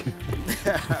back.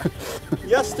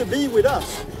 Just to be with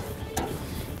us.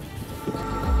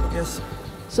 Yes.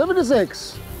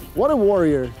 76. What a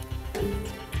warrior.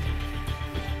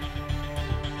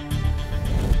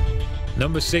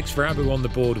 Number 6 for Abu on the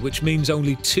board, which means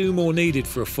only 2 more needed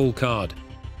for a full card.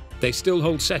 They still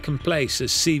hold second place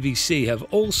as CVC have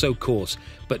also caught,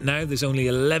 but now there's only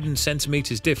 11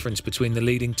 centimetres difference between the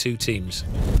leading 2 teams.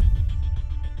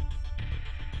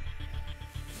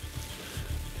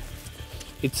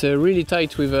 It's really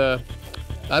tight with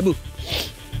Abu.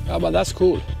 Oh, but that's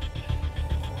cool.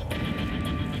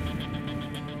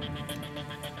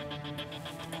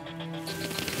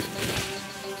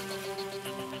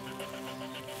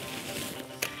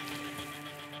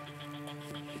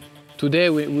 Today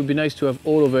it would be nice to have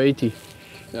all over 80.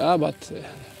 Yeah, but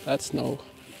that's no.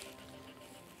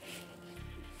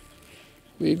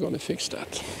 We're gonna fix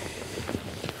that.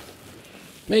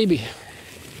 Maybe.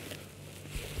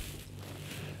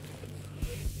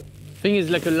 Thing is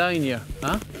like a line here,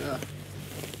 huh? Yeah.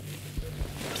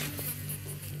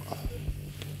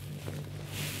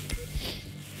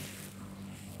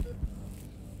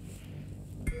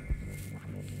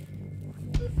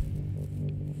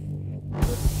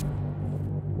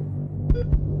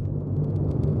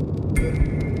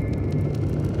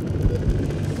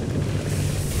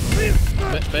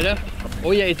 Better?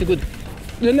 Oh yeah, it's good.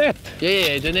 The net.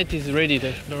 Yeah, the net is ready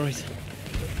there. No worries.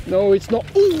 No, it's not.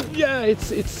 Ooh, yeah,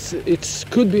 it's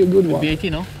could be a good one. Could be 80,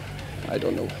 no? I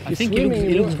don't know. I think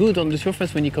it looks good on the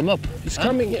surface when you come up. It's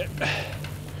coming here.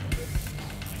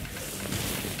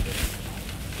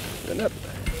 The net.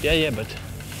 Yeah, but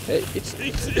hey, it's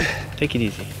take it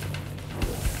easy.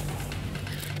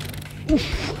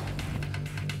 Oof.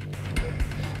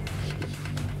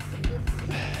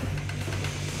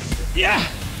 Yeah.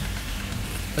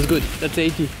 That's good. That's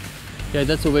 80. Yeah,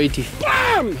 that's over 80.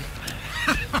 Bam!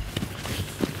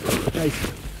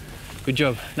 Nice. Good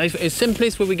job. Nice. It's same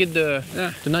place where we get the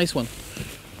nice one.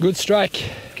 Good strike.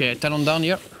 Okay, talon down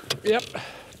here. Yep.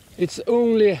 It's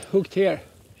only hooked here.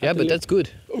 Yeah, but that's good.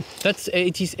 Oof. That's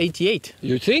 88.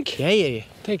 You think? Yeah.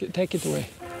 Take it away.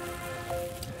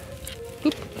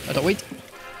 Oop. Wait.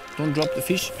 Don't drop the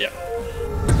fish. Yeah.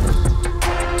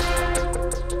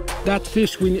 That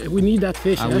fish, we need that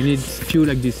fish. We need few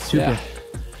like this. Super. Yeah.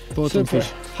 Bottom Super.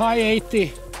 fish. High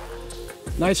 80.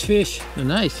 Nice fish.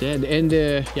 Nice, yeah. And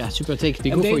yeah, super take.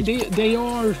 They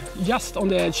are just on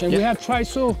the edge. And we have tried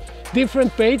so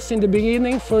different baits in the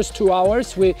beginning. First 2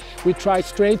 hours, we tried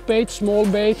straight baits, small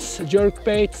baits, jerk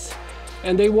baits,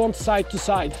 and they want side to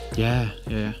side. Yeah.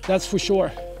 That's for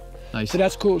sure. Nice. So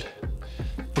that's cool.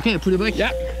 Okay, put it back.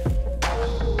 Yeah.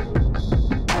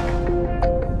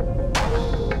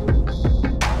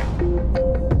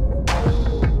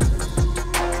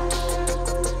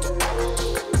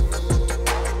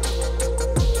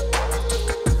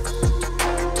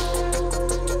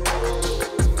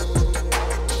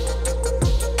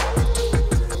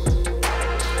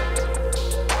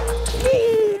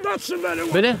 That's a better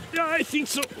one. Better? Yeah, I think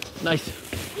so. Nice.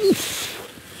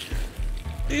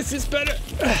 This is better.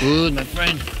 Good, my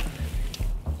friend.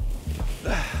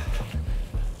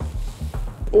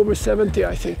 Over 70,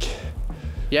 I think.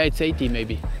 Yeah, it's 80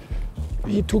 maybe.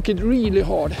 He took it really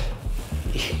hard.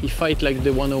 He fight like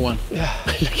the 101. Yeah.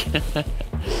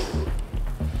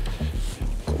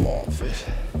 Come on, fish.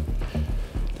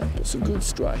 That was a good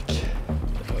strike.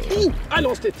 Ooh, I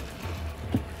lost it.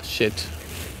 Shit.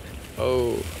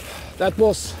 Oh. That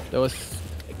was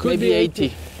could maybe be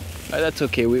 80. That's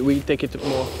okay, we take it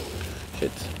more.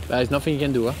 Shit. There's nothing you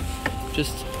can do, huh?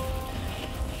 Just...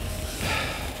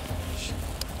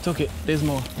 It's okay, there's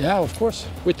more. Yeah, of course.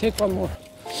 We take one more.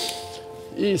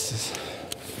 Jesus.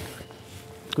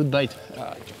 Good bite.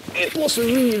 It was a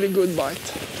really good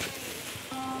bite.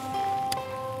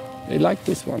 They like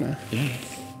this one, eh? Yeah.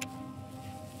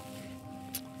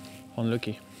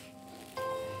 Unlucky.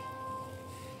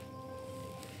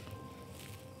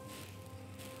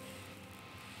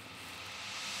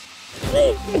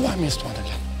 Oh, I missed one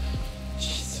again.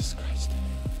 Jesus Christ.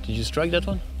 Did you strike that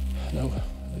one? No,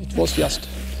 it was just.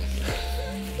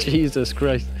 Jesus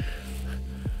Christ.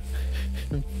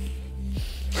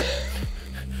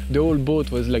 The whole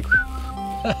boat was like...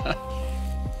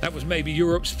 That was maybe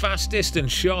Europe's fastest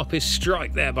and sharpest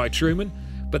strike there by Truman,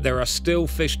 but there are still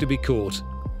fish to be caught.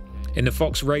 In the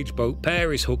Fox Rage boat,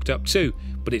 pair is hooked up too,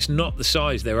 but it's not the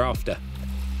size they're after.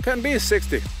 Can be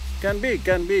 60. Can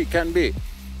be.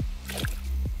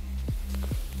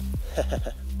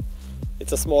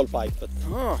 It's a small pike, but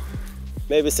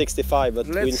maybe 65. But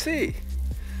let's see.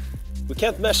 We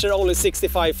can't measure only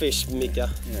 65 fish, Mika.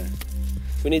 Yeah.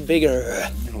 We need bigger.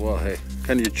 Well, hey,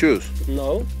 can you choose?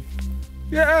 No.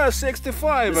 Yeah,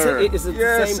 65. Is it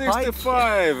yeah, the same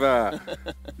 65.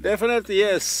 Definitely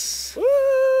yes.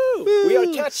 Woo! We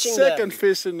are catching second them.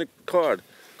 fish in the card.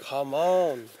 Come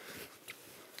on.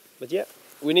 But yeah,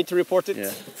 we need to report it.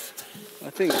 Yeah. I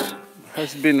think it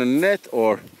has been a net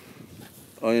or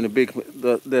in a big.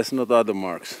 There's not other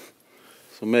marks,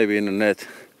 so maybe in a net.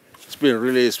 It's been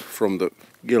released from the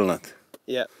gill net.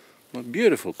 Yeah. Well,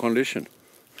 beautiful condition.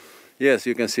 Yes,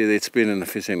 you can see that it's been in a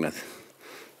fishing net.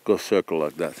 Goes circle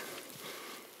like that.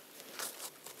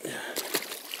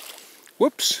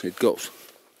 Whoops, it goes.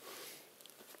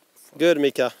 Good,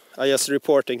 Mika. I just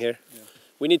reporting here. Yeah.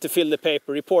 We need to fill the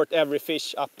paper, report every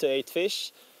fish up to 8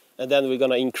 fish, and then we're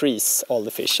gonna increase all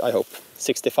the fish, I hope.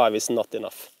 65 is not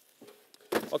enough.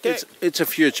 Okay. It's a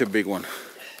future big one.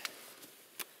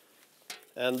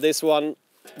 And this one,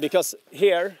 because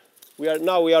here we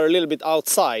are a little bit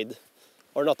outside,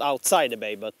 or not outside the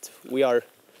bay, but we are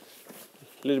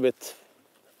a little bit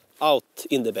out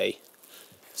in the bay.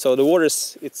 So the water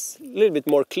it's a little bit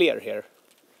more clear here.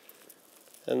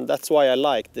 And that's why I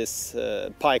like this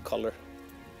pike color.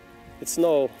 It's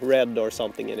no red or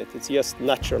something in it, it's just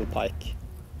natural pike.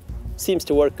 Seems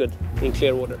to work good in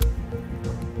clear water.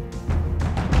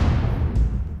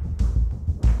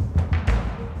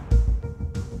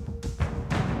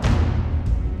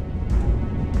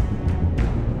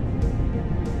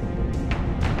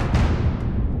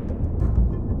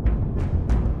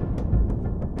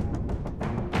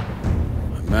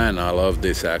 Man, I love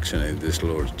this action in this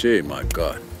lure. Gee, my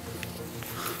God.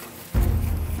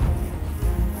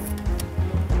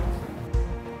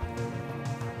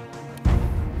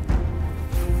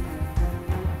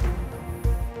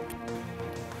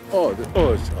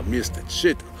 Oh, I missed it.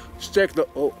 Shit. Check the.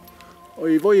 Oh, boy.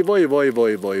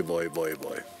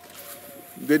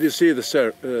 Did you see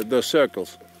the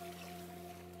circles?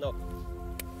 No.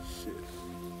 Shit.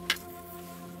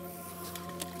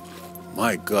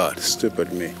 My God,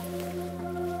 stupid me.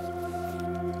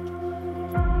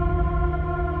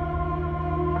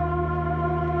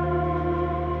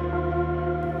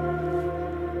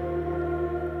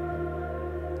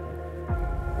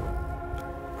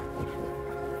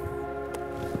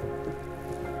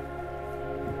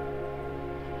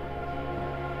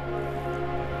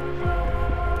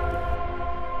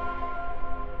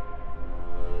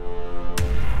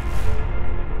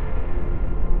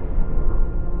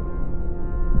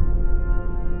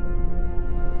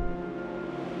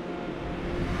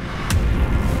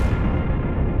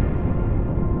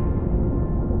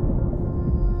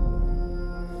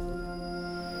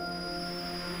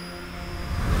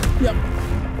 Ja.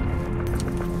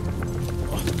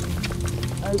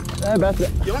 Bättre.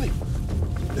 Johnny.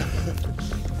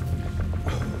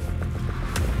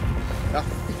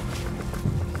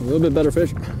 A little bit better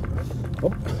fish.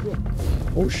 Oh,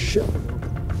 oh shit.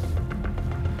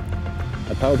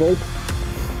 A power pole.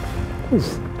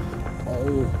 Oof.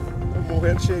 Oh. More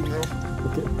head shake now.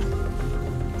 Okay.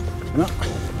 No.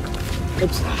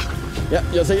 Oops. Yeah,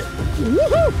 just take it.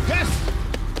 Woohoo! Yes!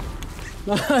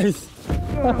 Nice!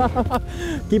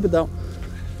 Keep it down.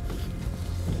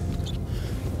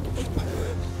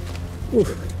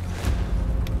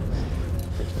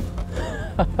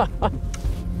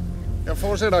 Jag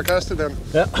fortsätter kasta den.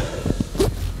 Ja.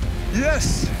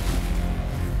 Yes!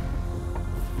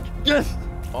 Yes!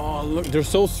 Oh, look, they're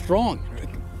so strong.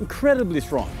 Incredibly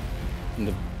strong. And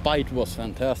the bite was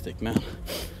fantastic, man.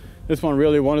 This one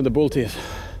really wanted the bull teeth.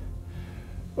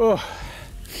 Oh.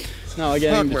 Now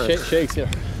again, the shakes here.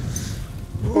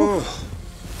 Oh.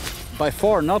 By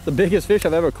far not the biggest fish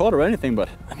I've ever caught or anything, but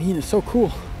I mean, it's so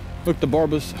cool. Look, the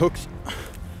barbus hooks.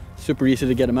 Super easy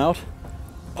to get them out.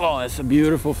 Oh, it's a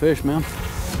beautiful fish, man.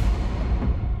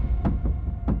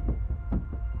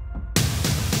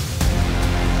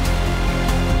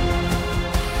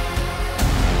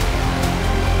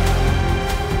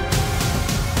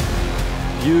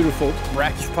 Beautiful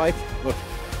brackish pike. Look,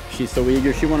 she's so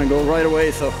eager. She want to go right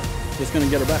away, so just gonna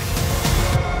get her back.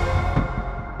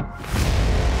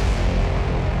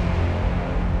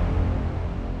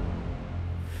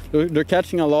 They're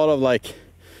catching a lot of like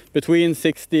between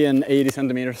 60 and 80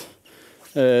 centimeters.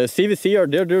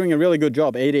 CVC they're doing a really good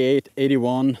job. 88,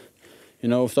 81, you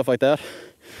know, stuff like that.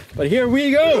 But here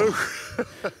we go.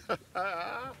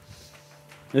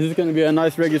 This is gonna be a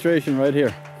nice registration right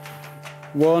here.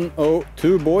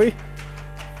 102, boy.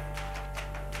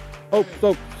 Oh,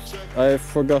 so I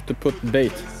forgot to put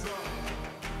bait.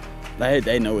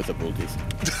 They know it's a bull teeth.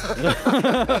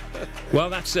 Well,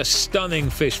 that's a stunning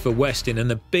fish for Westin and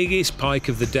the biggest pike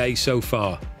of the day so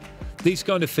far. These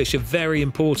kind of fish are very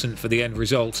important for the end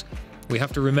result. We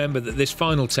have to remember that this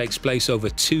final takes place over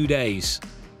 2 days.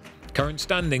 Current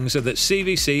standings are that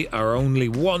CVC are only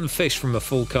one fish from a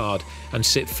full card and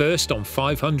sit first on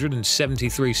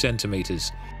 573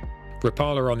 centimetres.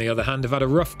 Rapala, on the other hand, have had a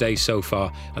rough day so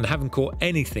far and haven't caught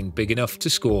anything big enough to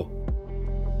score.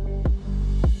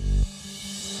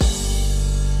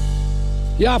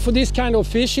 Yeah, for this kind of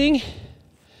fishing,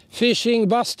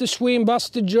 buster swim,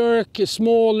 buster jerk,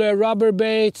 small rubber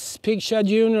baits, pig shad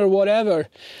junior, whatever,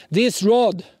 this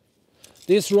rod,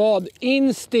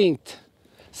 instinct,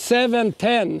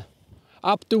 710,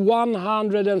 up to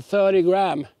 130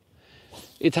 gram.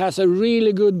 It has a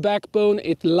really good backbone,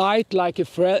 it's light like a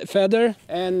feather,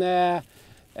 and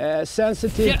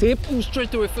sensitive tip. Ooh,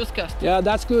 straight away, first cast. Yeah,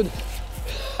 that's good.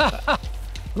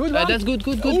 Good one. That's good.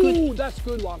 Ooh, that's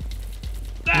good one.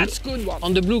 That's good one.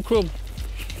 On the blue chrome.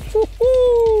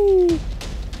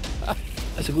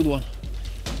 That's a good one.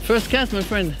 First cast, my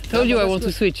friend. Told you I want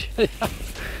to switch.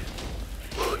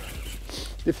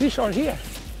 The fish are here.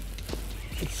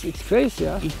 It's crazy,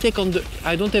 yeah? It take on the...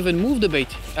 I don't even move the bait.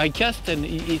 I cast and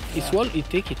it swallow, it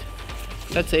take it.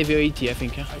 That's AVO 80, I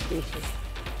think, huh? I think so.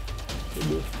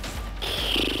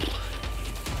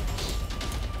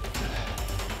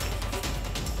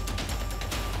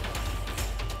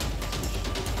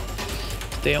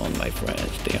 Stay on, my friend,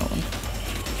 stay on.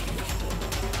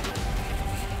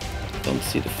 Don't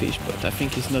see the fish, but I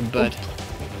think it's not bad.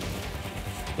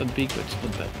 Not big, but it's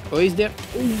not bad. Oh, he's there.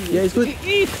 Ooh, yeah, it's good.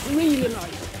 It's really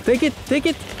nice. Take it, take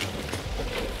it.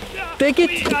 Yeah, take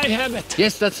it. I have it.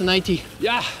 Yes, that's a 90.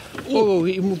 Yeah. Oh,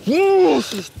 he moved.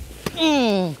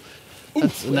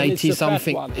 That's a 90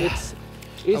 something.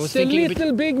 It's a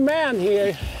little big man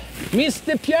here.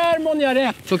 Mr. Pierre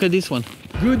Monjaret. Look at this one.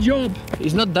 Good job.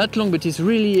 It's not that long, but it's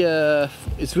really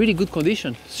good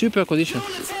condition. Super condition.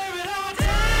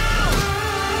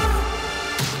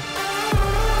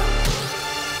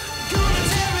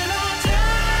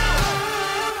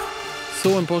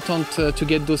 So important to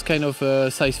get those kind of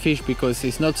size fish because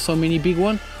it's not so many big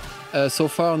one so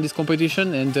far on this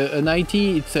competition, and a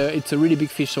 90 it's a really big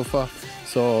fish so far.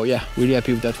 So yeah, really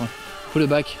happy with that one. Put it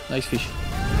back, nice fish.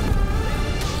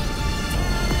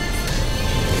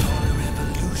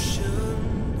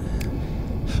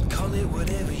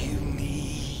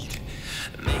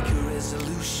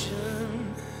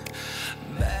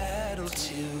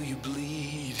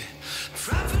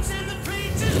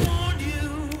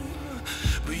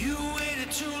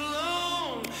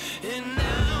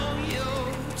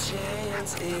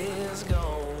 Is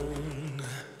gone.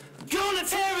 Gonna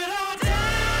tear it all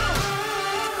down.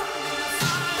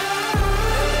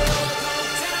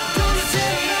 Gonna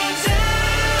tear it all down.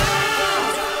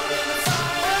 Let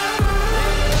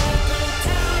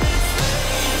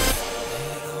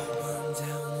it all burn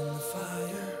down in the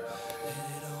fire.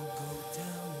 Let it all go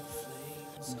down in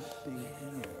flames.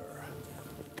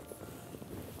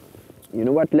 You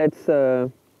know what?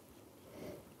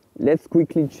 Let's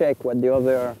quickly check what the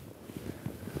other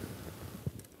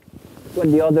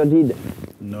did.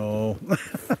 No.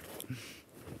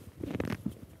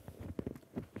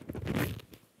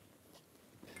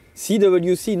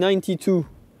 CWC 92,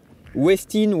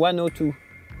 Westin 102.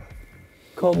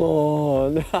 Come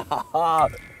on.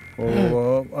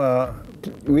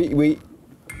 we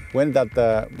When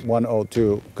that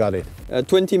 102 got it?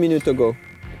 20 minutes ago.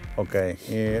 Okay.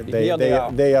 Here They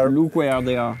are. Look where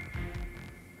they are.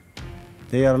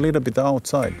 They are a little bit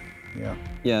outside. Yeah.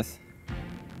 Yes.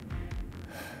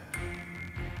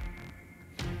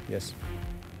 Yes.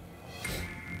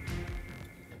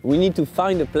 We need to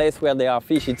find a place where there are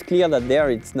fish. It's clear that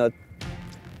there it's not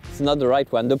the right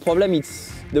one. The problem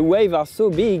is the waves are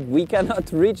so big we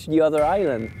cannot reach the other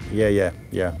island. Yeah.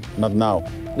 Not now.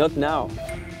 Not now.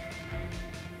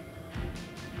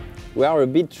 We are a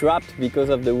bit trapped because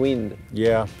of the wind.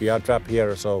 Yeah, we are trapped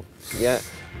here. So. Yeah.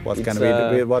 What can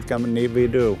we do? What can we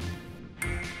do?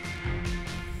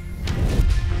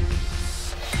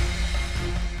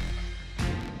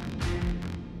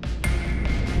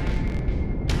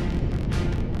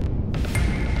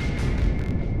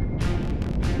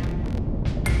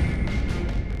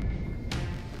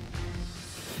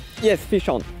 Yes, fish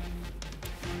on.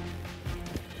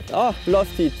 Oh,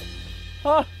 lost it.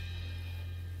 Ah.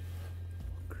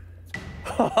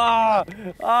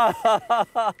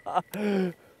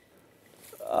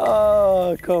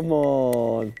 Oh, come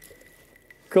on.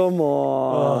 Come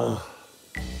on. Oh.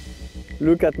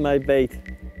 Look at my bait.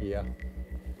 Yeah.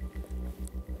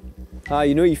 Ah,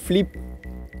 you know, he flipped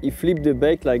the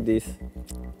bait like this.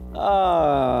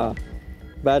 Ah,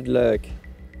 bad luck.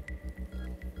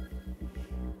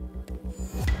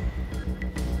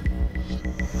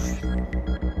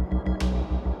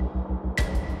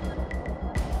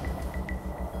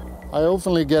 I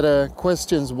often get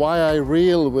questions why I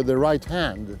reel with the right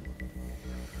hand.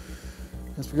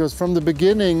 It's because from the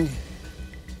beginning,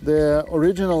 the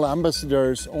original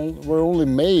ambassadors were only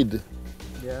made.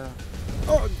 Yeah.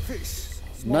 Oh, fish.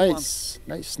 Nice.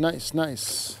 It's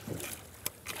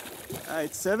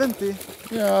 70.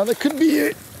 Yeah, that could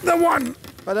be the one.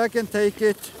 But I can take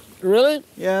it. Really?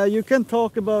 Yeah, you can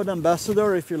talk about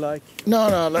ambassador if you like.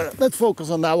 No, let's focus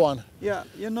on that one. Yeah,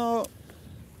 you know,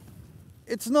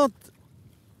 it's not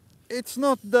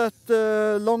that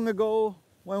long ago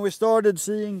when we started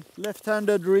seeing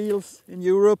left-handed reels in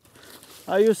Europe.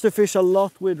 I used to fish a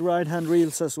lot with right-hand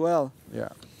reels as well.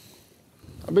 Yeah.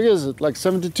 How big is it? Like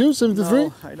 72, 73?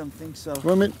 No, I don't think so.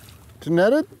 Want me to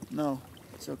net it? No,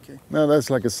 it's okay. No, that's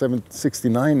like a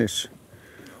 69-ish.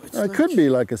 It could be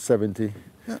like a 70.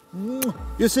 Yeah.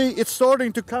 You see, it's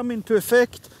starting to come into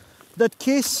effect. That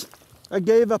kiss I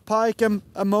gave a pike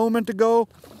a moment ago.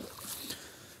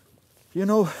 You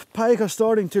know, pike are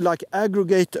starting to like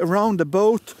aggregate around the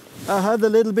boat. I had a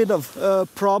little bit of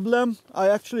problem. I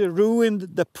actually ruined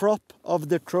the prop of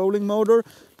the trolling motor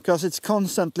because it's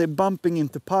constantly bumping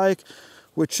into pike,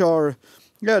 which are,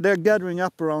 yeah, they're gathering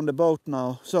up around the boat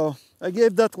now. So I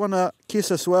gave that one a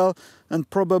kiss as well, and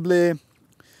probably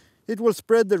it will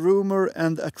spread the rumor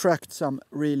and attract some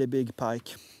really big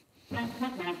pike.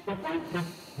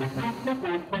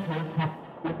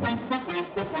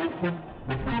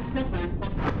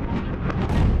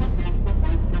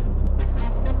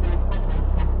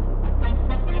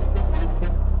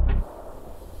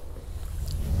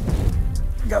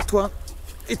 Got one.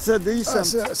 It's a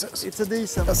decent. Yes. It's a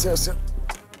decent. Yes.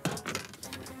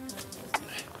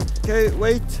 Okay,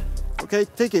 wait. Okay,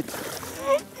 take it.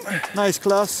 Nice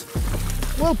class.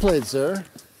 Well played, sir.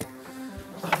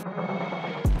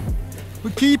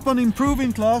 We keep on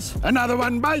improving, class. Another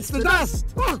one bites the dust.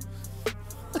 Good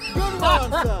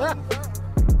one, sir.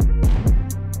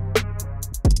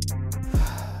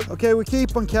 Okay, we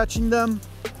keep on catching them.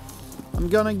 I'm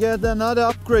gonna get another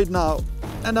upgrade now.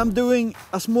 And I'm doing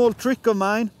a small trick of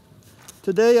mine.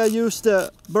 Today I used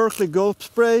the Berkeley Gulp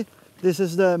Spray. This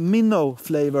is the minnow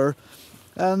flavor.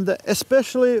 And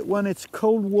especially when it's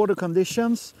cold water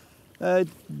conditions, it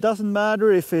doesn't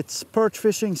matter if it's perch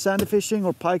fishing, sandy fishing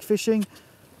or pike fishing,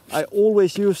 I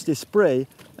always use this spray.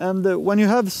 And when you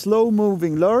have slow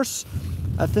moving lures,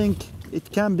 I think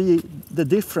it can be the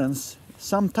difference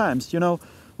sometimes. You know,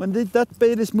 when that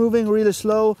bait is moving really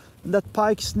slow, and that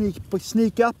pike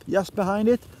sneak up just behind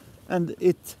it, and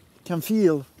it can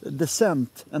feel the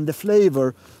scent and the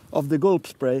flavor of the gulp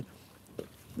spray.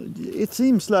 It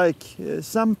seems like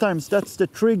sometimes that's the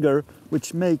trigger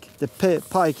which make the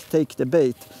pike take the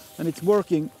bait, and it's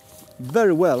working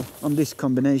very well on this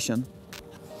combination.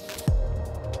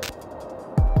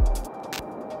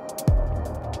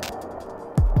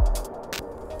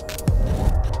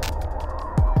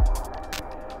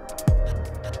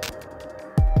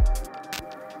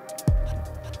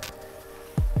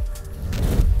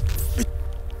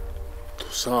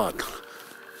 Saat.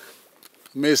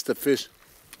 Missed the fish.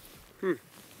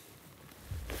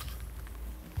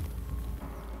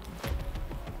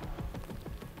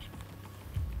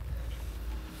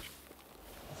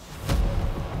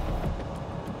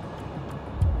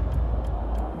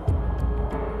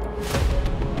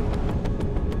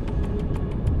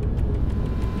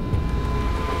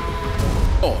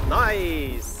 Oh,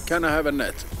 Nice. can I have a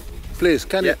net? Please,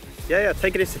 can you? Yeah,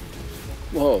 take it easy.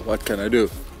 Oh, what can I do?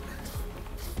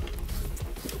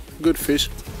 Good fish.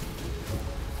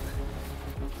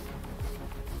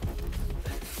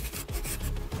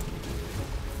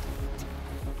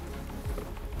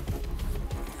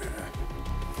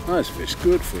 Nice fish,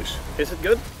 good fish. Is it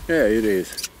good? Yeah, it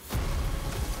is.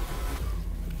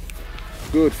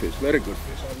 Good fish, very good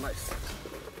fish. Oh, nice.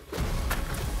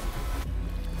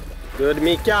 Good,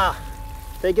 Mika.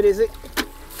 Take it easy.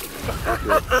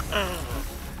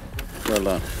 Well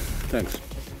done. Thanks.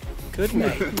 Good,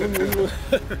 mate.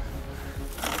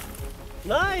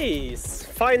 Nice.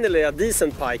 Finally a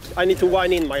decent pike. I need to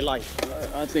wind in my line.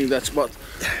 I think that's about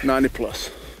 90 plus.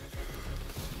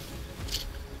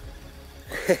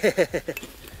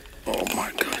 Oh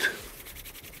my God.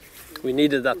 We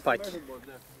needed that pike.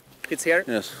 It's here?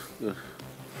 Yes, good.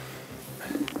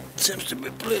 Seems to be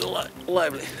a little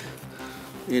lively.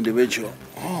 Individual.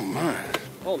 Oh man.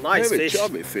 Oh, nice Heavy, fish.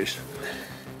 chubby fish.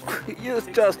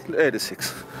 Just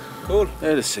 86. Cool.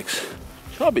 86.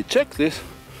 Chubby, check this.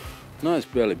 Nice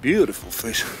belly, beautiful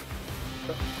fish.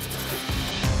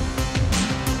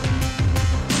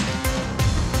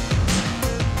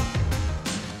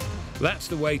 That's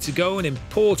the way to go, an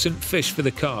important fish for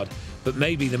the card. But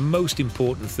maybe the most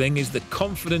important thing is the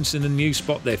confidence in the new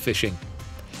spot they're fishing.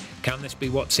 Can this be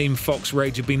what Team Fox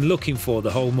Rage have been looking for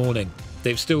the whole morning?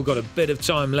 They've still got a bit of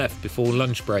time left before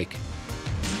lunch break.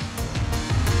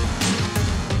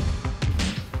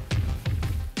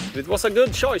 It was a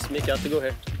good choice, Mika, to go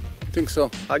here. I think so.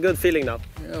 A good feeling now.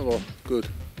 Yeah, well, good.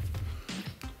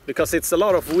 Because it's a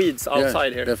lot of weeds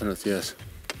outside here. Definitely, yes.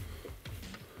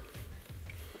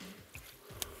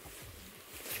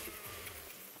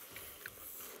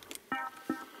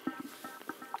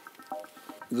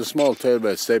 The small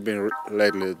tailbaits, they've been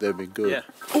good. Yeah.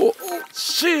 Oh,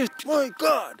 shit, my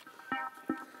God.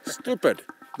 Stupid.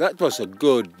 That was a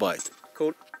good bite.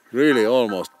 Cool. Really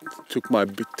almost took my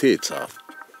teeth off.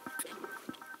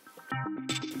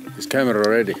 Is camera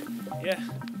ready? Yeah.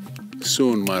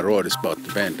 Soon my rod is about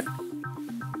to bend.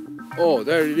 Oh,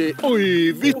 there it is.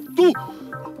 Oi, vittu!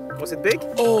 Was it big?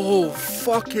 Oh,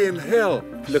 fucking hell.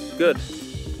 Looked good.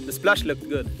 The splash looked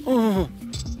good. Oh.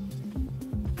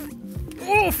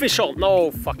 Oh, fish on! No,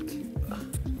 fuck.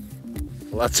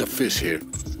 Lots of fish here.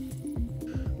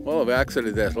 Well,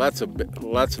 actually, there's lots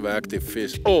of active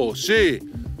fish. Oh, see,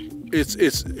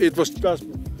 it was just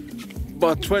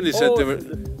about 20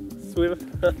 centimeters. Swim.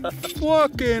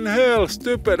 Fucking hell,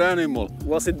 stupid animal.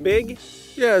 Was it big?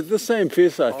 Yeah, the same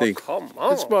fish, I think. Come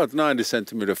on. It's about 90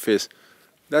 centimeter fish.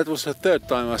 That was the third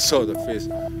time I saw the fish.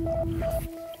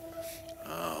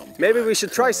 Maybe we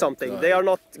should try something. They are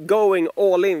not going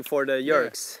all in for the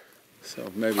yerks. Yeah.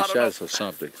 So maybe shells or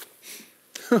something.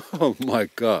 Oh my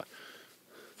God.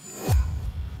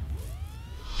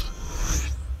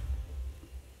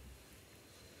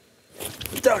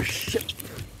 Oh, shit.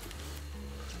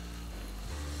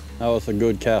 That was a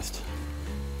good cast.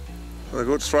 A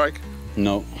good strike?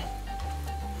 No.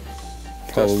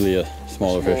 Probably a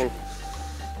smaller fish.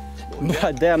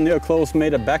 I damn near close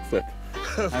made a backflip.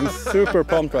 I'm super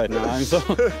pumped right now. I'm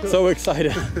so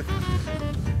excited.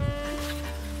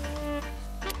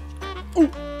 Ooh,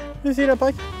 you see that,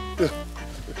 Pike?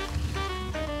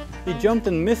 He jumped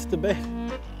and missed the bait.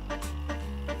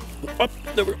 Up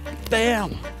there.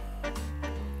 Bam!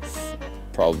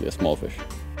 Probably a small fish.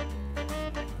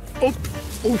 Oh,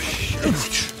 oh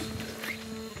shit!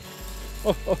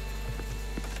 Oh.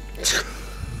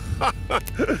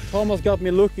 Almost got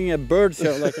me looking at birds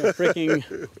here like a freaking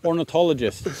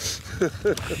ornithologist.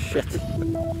 Shit.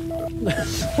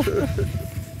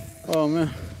 Oh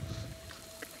man.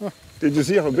 Oh. Did you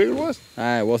see how big it was?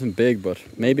 It wasn't big, but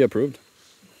maybe approved.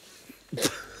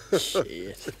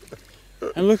 Shit.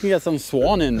 I'm looking at some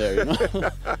swan in there, you know?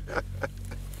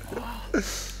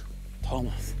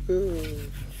 Thomas.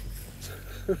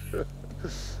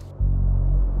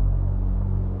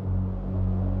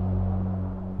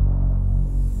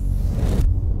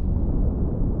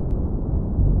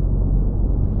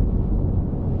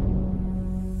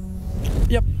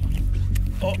 Yep.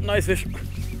 Oh, nice fish.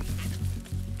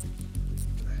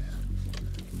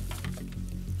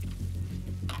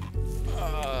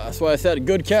 That's why I said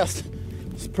good cast.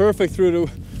 It's perfect through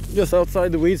the, just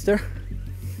outside the weeds there.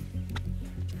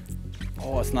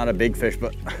 Oh, it's not a big fish,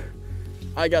 but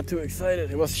I got too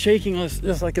excited. It was shaking us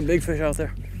just like a big fish out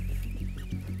there.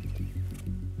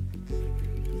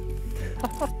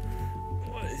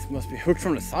 This must be hooked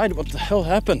from the side. What the hell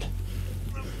happened?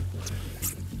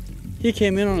 He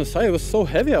came in on the side. It was so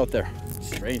heavy out there.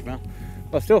 Strange, man.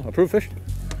 But still, approved fish.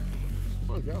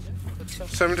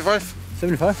 75?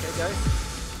 75.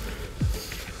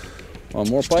 One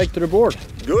more pike to the board.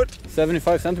 Good.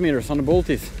 75 centimeters on the bull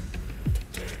teeth.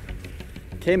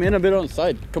 Came in a bit on the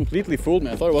side, completely fooled me.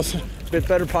 I thought it was a bit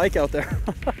better pike out there.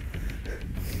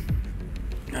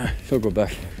 She'll go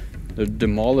back. They're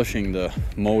demolishing the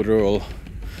motor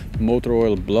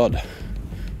oil blood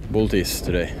bull teeth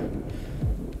today.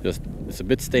 Just, it's a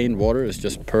bit stained water. It's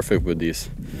just perfect with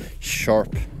these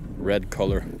sharp red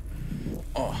color.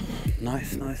 Oh,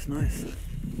 nice, nice, nice.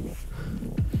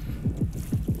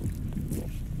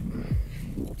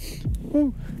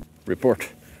 Woo. Report.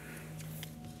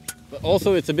 But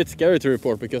also it's a bit scary to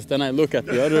report because then I look at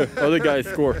the other guy's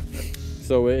score.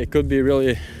 So it could be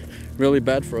really, really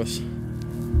bad for us.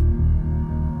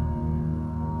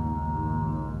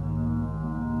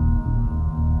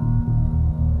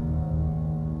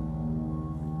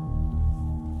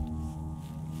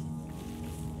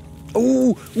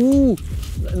 Ooh,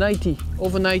 90,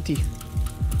 over 90.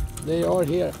 They are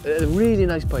here. Really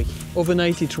nice pike. Over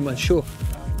 90, Truman, sure.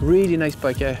 Really nice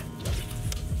pike, yeah.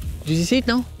 Did you see it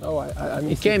now? No, I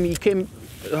He came,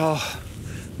 oh,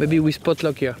 maybe we spot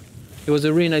lock here. It was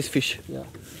a really nice fish. Yeah.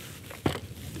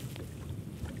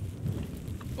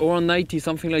 Around 90,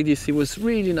 something like this. It was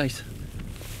really nice.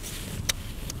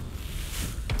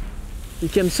 He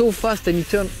came so fast and he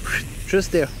turned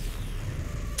just there.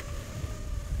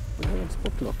 We haven't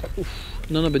spot locked.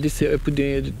 No, but this I put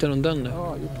the turn down now.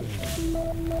 Oh, you put.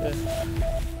 Yeah.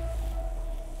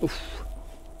 Oof.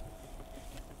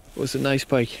 It was a nice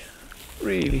pike,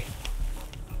 really.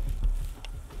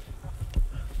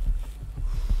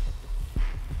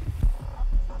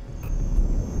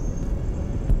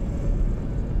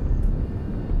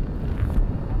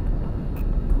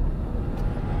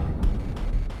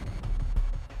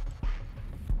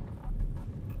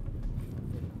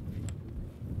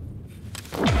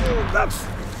 That's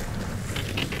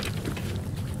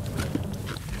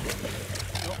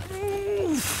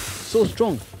so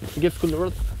strong. Get full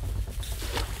rod.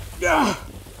 yeah.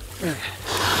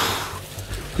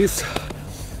 He's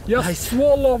just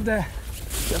swallowed the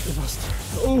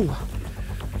oh.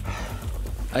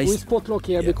 We spot lock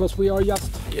here because we are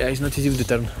just. Yeah, it's not easy with the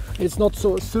turn. It's not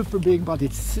so super big, but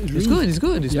it's. It's good. It's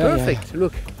good. It's perfect.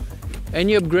 Look,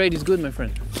 any upgrade is good, my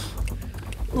friend.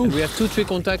 And we have 2-3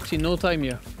 contacts in no time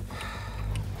here.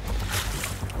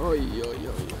 Oi, oi, oi,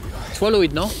 oi. Swallow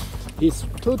it now. He's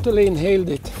totally inhaled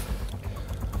it.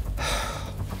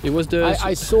 It was the.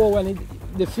 I saw when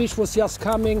the fish was just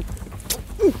coming.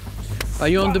 Are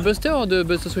you on the Buster or the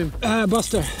Buster Swim?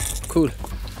 Buster. Cool.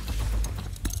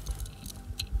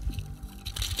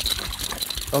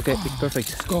 Okay, it's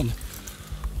perfect. It's gone.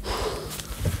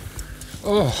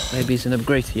 Oh. Maybe it's an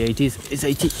upgrade. Yeah, it is. It's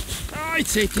 80. Ah,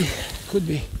 it's 80. Could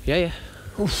be. Yeah, yeah.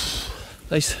 Oof.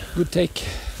 Nice. Good take.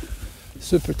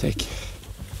 Super take.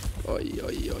 Oi,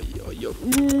 oi, oi, oi, oi.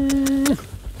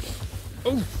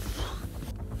 Oh.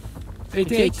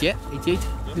 88. Yeah, 88.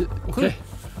 Cool. Okay.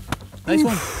 Nice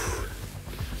one.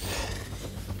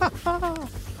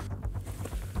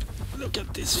 Look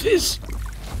at this fish.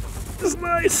 It's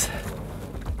nice.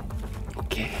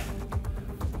 Okay.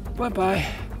 Bye bye.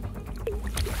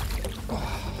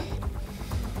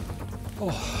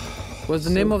 Oh. What's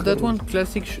the name of that one?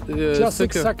 Classic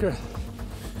Classic sucker.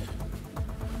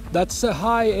 That's a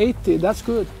high 80. That's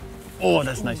good. Oh,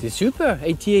 that's nice. It's super.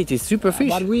 88 is super fish.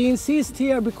 But we insist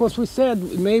here because we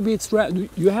said maybe it's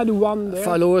you had one there.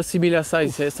 Follow a similar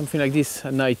size, something like this,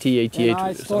 90, 88. And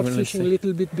I start fishing a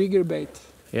little bit bigger bait.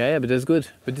 Yeah, but that's good.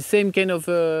 But the same kind of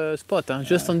spot, huh?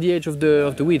 Just on the edge of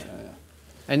the weed.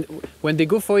 And when they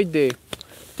go for it, they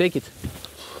take it.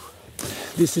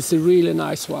 This is a really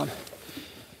nice one.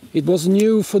 It was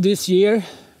new for this year.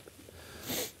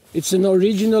 It's an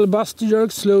original Buster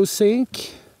Jerk slow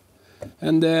sink,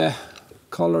 and the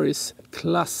color is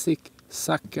Classic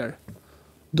Sucker.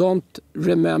 Don't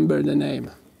remember the name.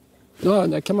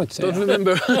 No, I cannot say. Don't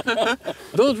remember.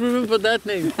 Don't remember that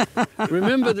name.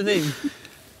 Remember the name.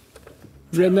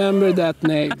 Remember that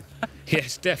name.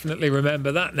 Yes, definitely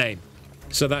remember that name.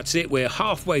 So that's it. We're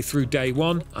halfway through day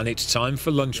one, and it's time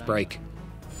for lunch break.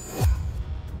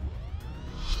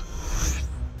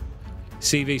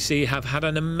 CVC have had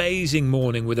an amazing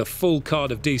morning with a full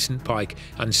card of decent pike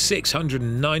and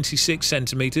 696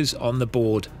 centimetres on the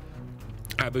board.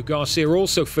 Abu Garcia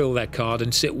also fill their card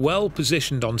and sit well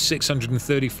positioned on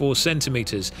 634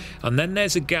 centimetres, and then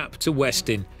there's a gap to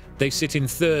Westin. They sit in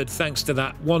third thanks to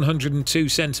that 102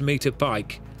 centimetre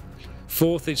pike.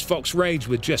 Fourth is Fox Rage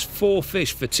with just 4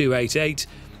 fish for 288.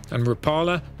 And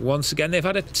Rapala, once again, they've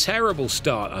had a terrible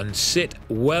start and sit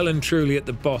well and truly at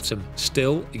the bottom,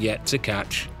 still yet to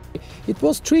catch. It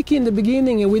was tricky in the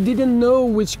beginning and we didn't know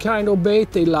which kind of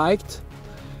bait they liked.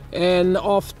 And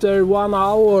after 1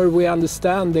 hour we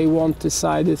understand they want the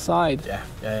side.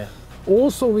 Yeah.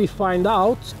 Also we find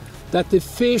out that the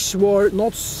fish were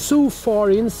not so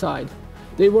far inside.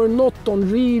 They were not on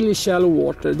really shallow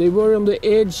water. They were on the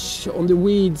edge, on the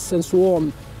weeds and so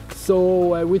on.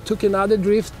 So we took another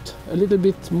drift a little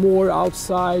bit more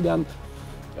outside and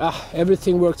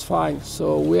everything worked fine.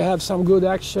 So we have some good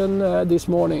action this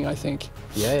morning, I think.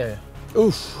 Yeah.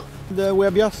 Oof. We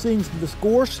have just seen the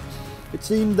scores. It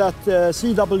seemed that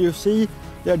CWC,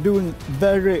 they're doing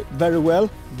very, very well.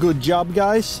 Good job,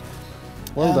 guys.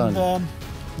 Well done.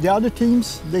 The other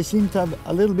teams, they seem to have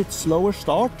a little bit slower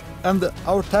start. And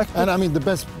our tactic... And I mean,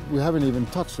 we haven't even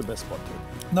touched the best spot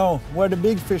yet. No, where the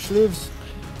big fish lives,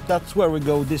 that's where we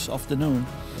go this afternoon.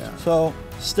 Yeah. So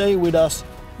stay with us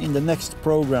in the next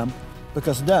program,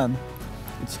 because then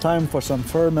it's time for some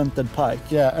fermented pike.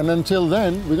 Yeah, and until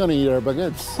then, we're gonna eat our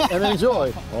baguettes and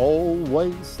enjoy.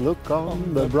 Always look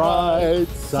on the bright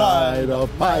side of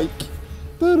pike.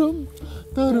 Da-dum,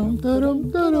 da-dum,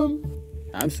 da-dum, da-dum.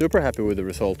 I'm super happy with the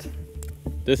result.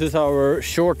 This is our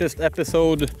shortest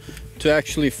episode to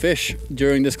actually fish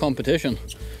during this competition.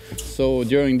 So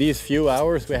during these few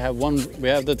hours we have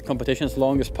the competition's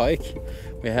longest pike.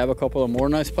 We have a couple of more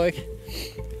nice pike.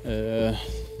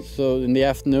 So in the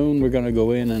afternoon we're gonna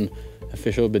go in and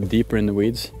fish a little bit deeper in the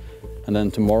weeds. And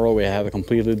then tomorrow we have a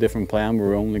completely different plan.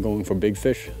 We're only going for big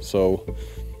fish. So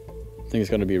I think it's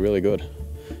gonna be really good.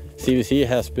 CVC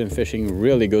has been fishing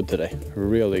really good today,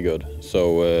 really good.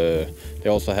 So they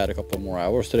also had a couple more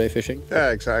hours today fishing. Yeah,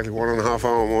 exactly, 1.5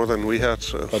 hours more than we had.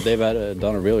 So. But they've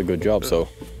done a really good job, so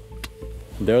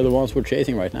they're the ones we're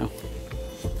chasing right now.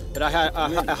 But I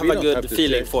have a good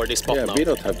feeling for this spot now. We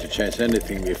don't have to change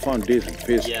anything. We found decent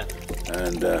fish. Yeah.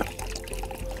 And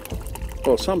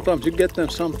well, sometimes you get them,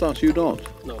 sometimes you don't.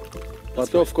 No.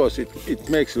 But of course, it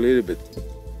makes a little bit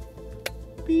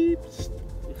beeps.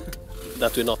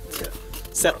 That we're not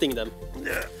setting them.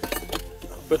 Yeah.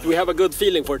 But we have a good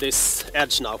feeling for this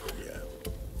edge now. Yeah.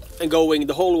 And going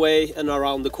the whole way and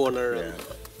around the corner and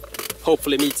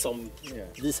hopefully meet some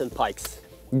decent pikes.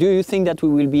 Do you think that we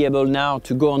will be able now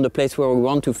to go on the place where we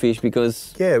want to fish?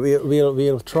 Because Yeah,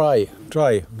 we'll try.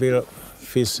 We'll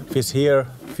fish here,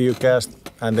 few casts,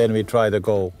 and then we try to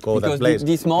go that place.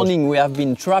 This morning we have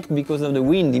been trapped because of the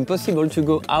wind. Impossible to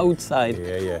go outside.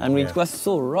 And it was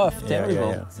so rough,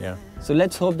 terrible. Yeah. So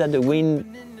let's hope that the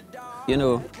wind,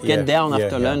 get down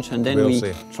after lunch, and then we'll we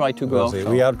see. try to go We'll off. see.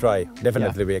 We have try.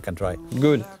 Definitely we can try.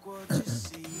 Good.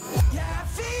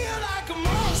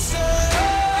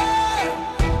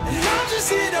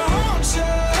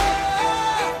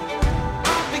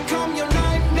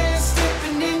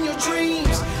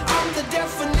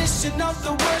 Of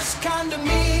the worst kind of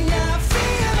me now.